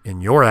disciplined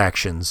in your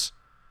actions.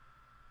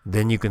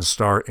 Then you can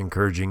start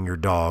encouraging your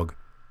dog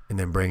and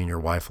then bringing your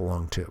wife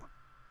along too.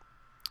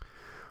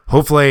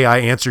 Hopefully I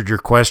answered your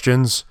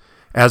questions.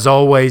 As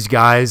always,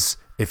 guys,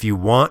 if you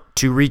want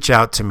to reach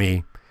out to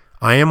me,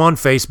 I am on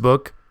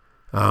Facebook.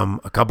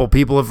 A couple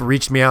people have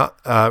reached out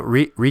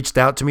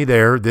to me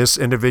there. This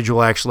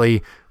individual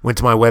actually went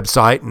to my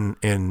website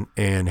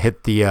and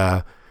hit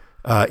the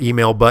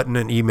email button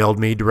and emailed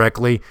me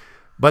directly.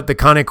 But the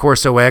Cane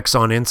Corso X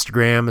on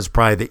Instagram is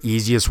probably the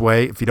easiest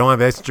way. If you don't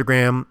have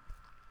Instagram,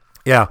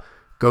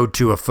 go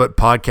to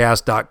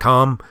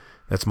afootpodcast.com.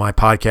 That's my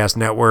podcast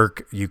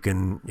network. You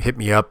can hit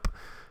me up.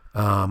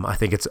 I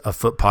think it's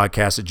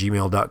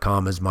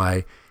afootpodcast@gmail.com is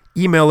my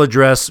email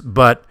address.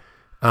 But,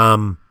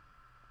 Instagram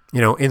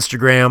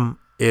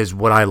is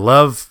what I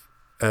love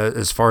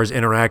as far as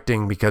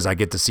interacting, because I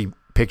get to see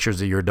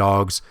pictures of your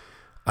dogs.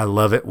 I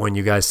love it when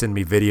you guys send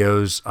me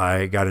videos.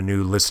 I got a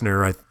new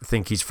listener. I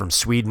think he's from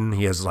Sweden.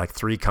 He has like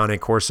 3 Cane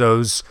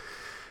Corsos,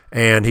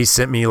 and he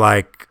sent me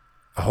like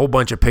a whole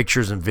bunch of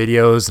pictures and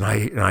videos,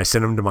 and I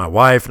sent them to my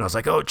wife, and I was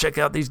like, oh, check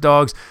out these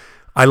dogs.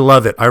 I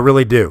love it. I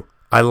really do.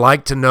 I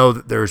like to know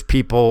that there's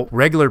people,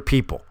 regular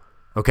people,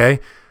 okay?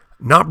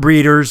 Not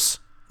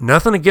breeders,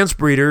 nothing against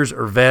breeders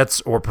or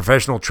vets or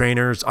professional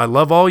trainers. I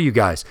love all you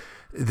guys.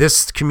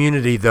 This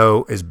community,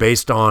 though, is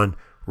based on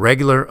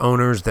regular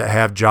owners that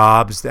have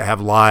jobs, that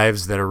have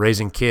lives, that are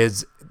raising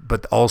kids,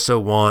 but also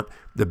want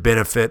the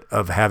benefit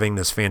of having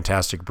this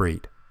fantastic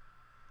breed.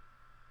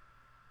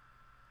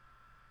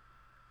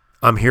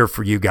 I'm here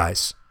for you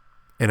guys.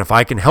 And if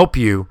I can help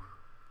you,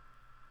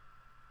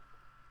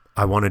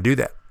 I want to do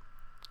that.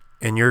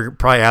 And you're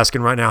probably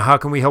asking right now, how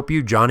can we help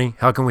you, Johnny?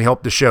 How can we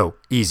help the show?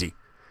 Easy.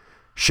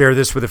 Share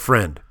this with a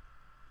friend.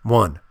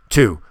 1,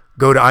 2,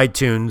 go to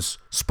iTunes,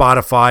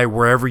 Spotify,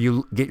 wherever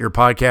you get your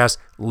podcast,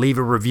 leave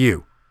a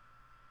review.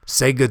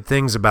 Say good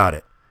things about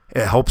it.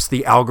 It helps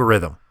the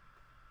algorithm.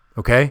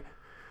 Okay?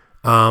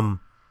 And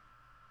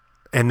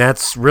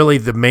that's really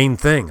the main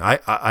thing.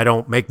 I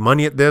don't make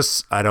money at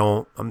this.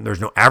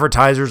 There's no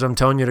advertisers I'm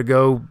telling you to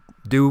go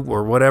do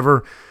or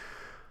whatever.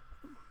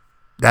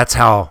 That's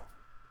how,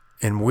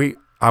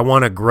 I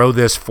want to grow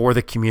this for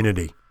the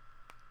community.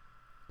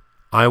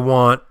 I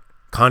want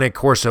Cane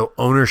Corso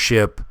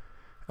ownership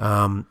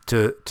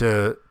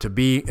to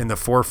be in the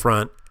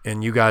forefront,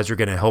 and you guys are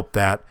going to help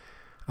that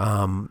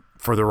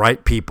for the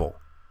right people.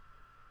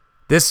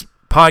 This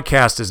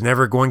podcast is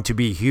never going to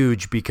be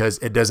huge because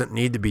it doesn't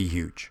need to be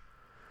huge.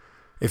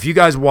 If you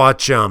guys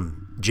watch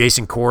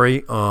Jason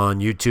Corey on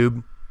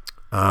YouTube,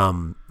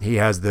 he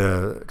has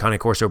the Cane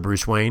Corso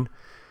Bruce Wayne.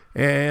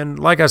 And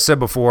like I said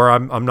before,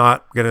 I'm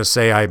not going to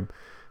say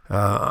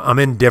I'm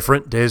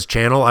indifferent to his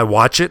channel. I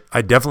watch it.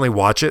 I definitely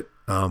watch it.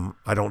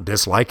 I don't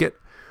dislike it.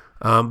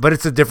 But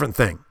it's a different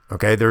thing.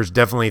 Okay. There's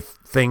definitely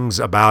things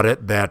about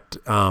it that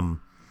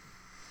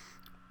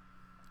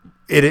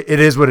it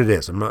is what it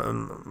is. I'm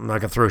not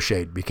going to throw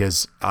shade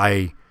because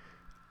I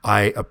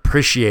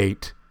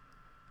appreciate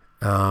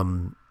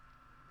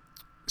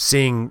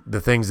seeing the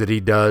things that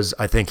he does.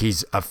 I think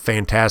he's a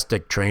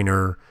fantastic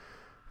trainer.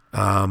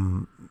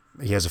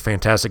 He has a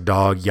fantastic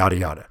dog, yada,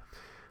 yada.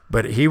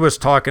 But he was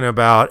talking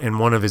about in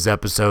one of his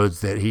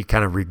episodes that he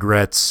kind of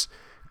regrets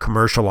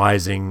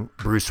commercializing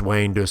Bruce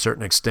Wayne to a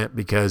certain extent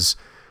because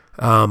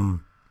so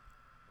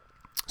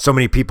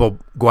many people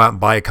go out and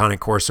buy Cane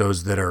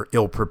Corsos that are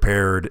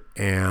ill-prepared,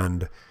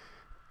 and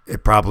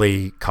it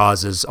probably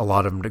causes a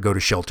lot of them to go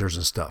to shelters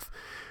and stuff.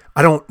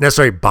 I don't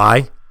necessarily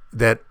buy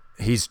that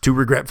he's too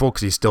regretful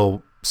because he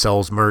still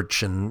sells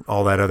merch and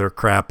all that other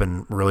crap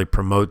and really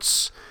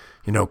promotes,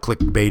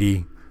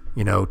 clickbaity,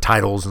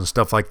 titles and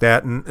stuff like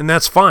that. And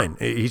that's fine.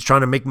 He's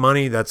trying to make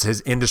money. That's his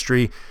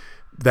industry.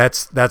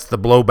 That's the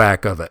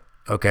blowback of it.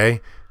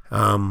 Okay.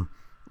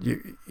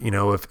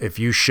 If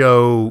you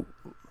show,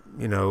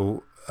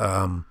 no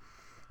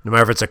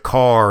matter if it's a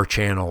car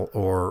channel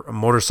or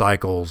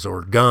motorcycles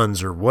or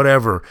guns or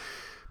whatever,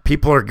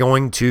 people are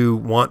going to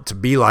want to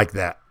be like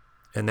that.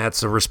 And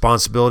that's a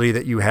responsibility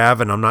that you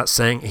have. And I'm not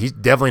saying he's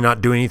definitely not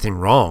doing anything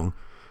wrong.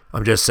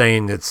 I'm just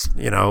saying it's,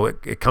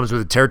 it comes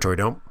with the territory.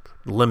 Don't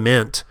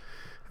lament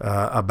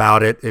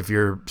about it if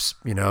you're,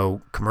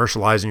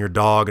 commercializing your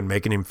dog and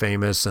making him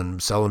famous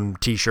and selling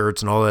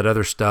T-shirts and all that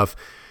other stuff.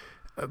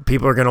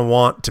 People are going to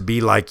want to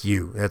be like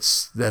you.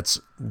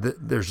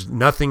 There's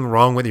nothing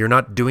wrong with it. You're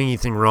not doing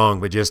anything wrong,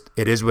 but just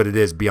it is what it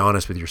is. Be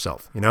honest with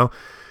yourself,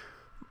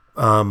 I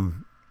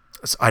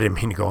didn't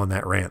mean to go on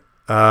that rant.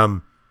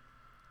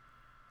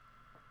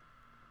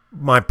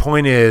 My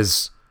point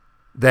is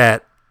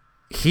that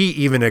he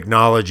even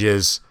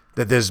acknowledges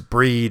that this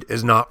breed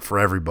is not for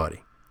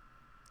everybody.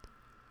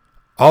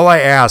 All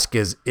I ask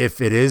is if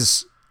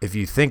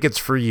you think it's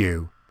for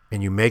you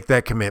and you make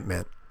that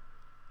commitment,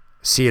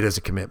 see it as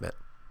a commitment.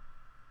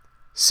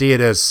 See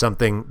it as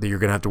something that you're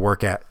going to have to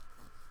work at.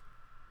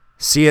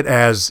 See it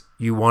as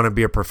you want to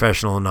be a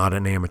professional and not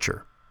an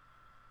amateur.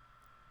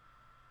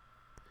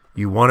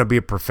 You want to be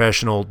a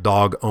professional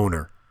dog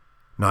owner,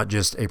 not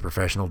just a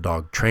professional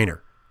dog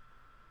trainer.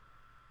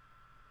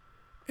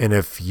 And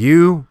if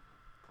you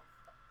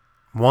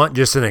want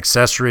just an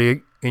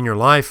accessory in your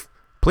life,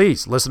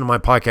 please listen to my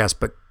podcast,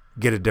 but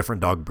get a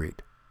different dog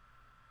breed.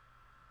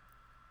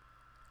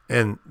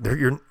 And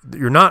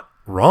you're not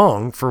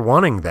wrong for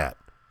wanting that.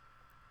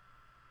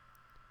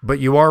 But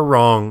you are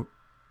wrong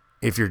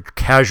if you're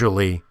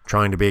casually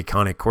trying to be a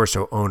Cane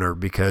Corso owner,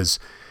 because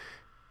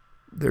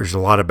there's a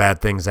lot of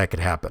bad things that could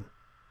happen.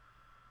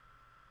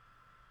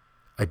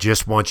 I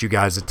just want you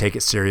guys to take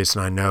it serious,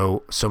 and I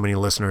know so many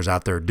listeners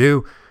out there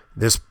do.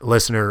 This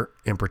listener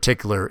in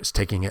particular is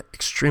taking it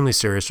extremely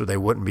serious, or they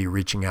wouldn't be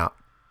reaching out.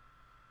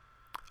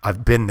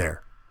 I've been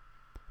there.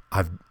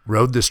 I've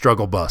rode the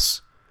struggle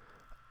bus.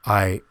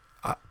 I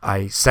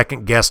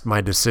second-guessed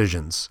my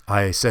decisions.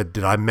 I said,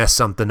 did I mess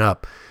something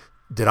up?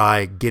 Did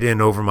I get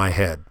in over my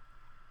head?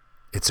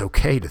 It's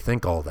okay to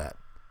think all that.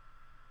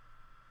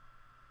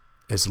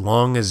 As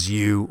long as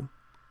you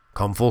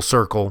come full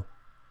circle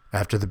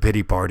after the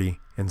pity party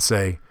and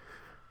say,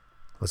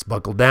 let's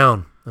buckle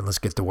down and let's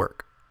get to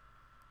work.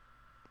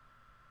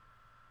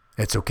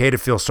 It's okay to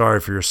feel sorry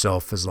for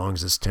yourself as long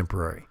as it's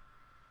temporary.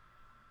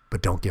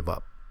 But don't give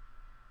up.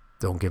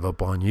 Don't give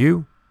up on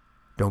you.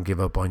 Don't give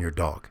up on your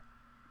dog.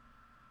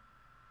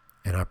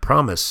 And I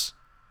promise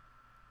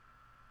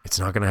it's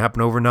not going to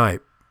happen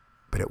overnight,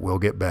 but it will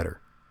get better.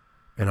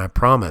 And I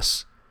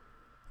promise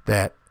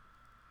that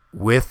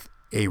with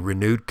a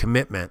renewed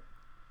commitment,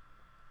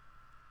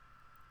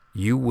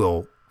 you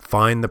will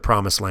find the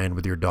promised land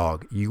with your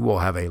dog. You will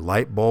have a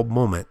light bulb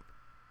moment,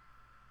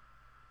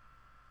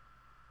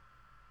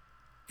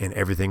 and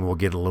everything will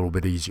get a little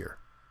bit easier.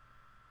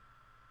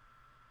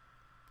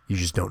 You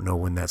just don't know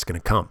when that's going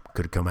to come.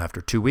 Could it come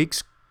after 2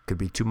 weeks? Could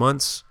be 2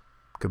 months?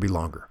 Could be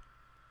longer.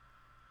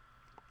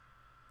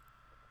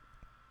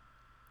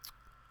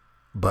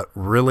 But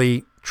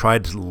really try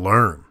to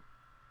learn.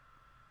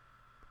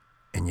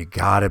 And you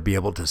got to be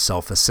able to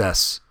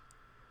self-assess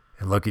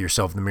and look at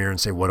yourself in the mirror and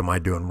say, what am I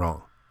doing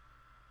wrong?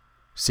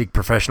 Seek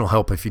professional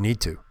help if you need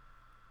to.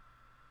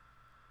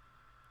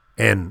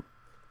 And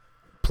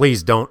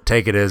please don't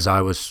take it as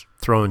I was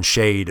throwing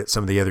shade at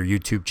some of the other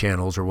YouTube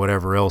channels or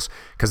whatever else,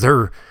 because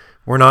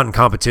we're not in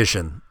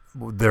competition.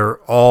 They're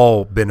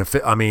all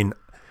benefit. I mean,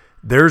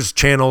 there's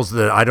channels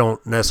that I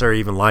don't necessarily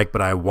even like,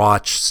 but I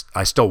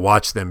still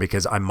watch them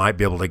because I might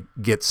be able to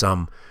get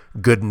some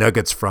good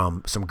nuggets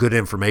from, some good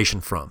information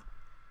from.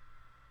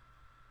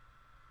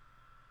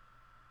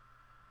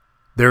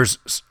 There's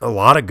a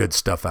lot of good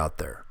stuff out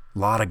there. A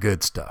lot of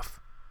good stuff.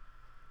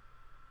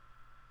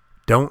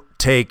 Don't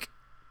take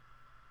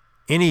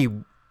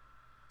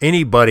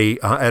anybody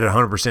at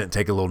 100%.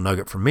 Take a little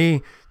nugget from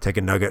me. Take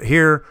a nugget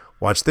here.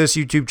 Watch this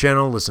YouTube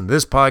channel. Listen to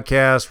this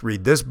podcast.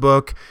 Read this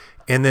book.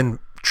 And then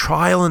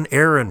trial and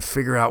error and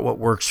figure out what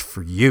works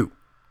for you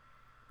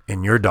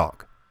and your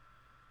dog.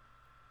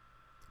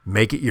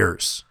 Make it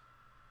yours.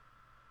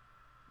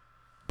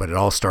 But it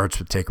all starts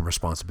with taking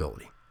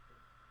responsibility.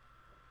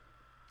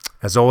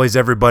 As always,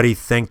 everybody,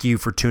 thank you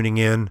for tuning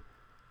in.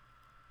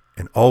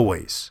 And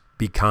always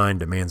be kind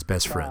to man's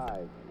best friend.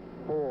 5,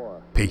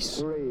 4, Peace.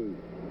 3,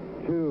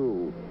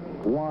 2,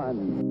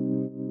 1.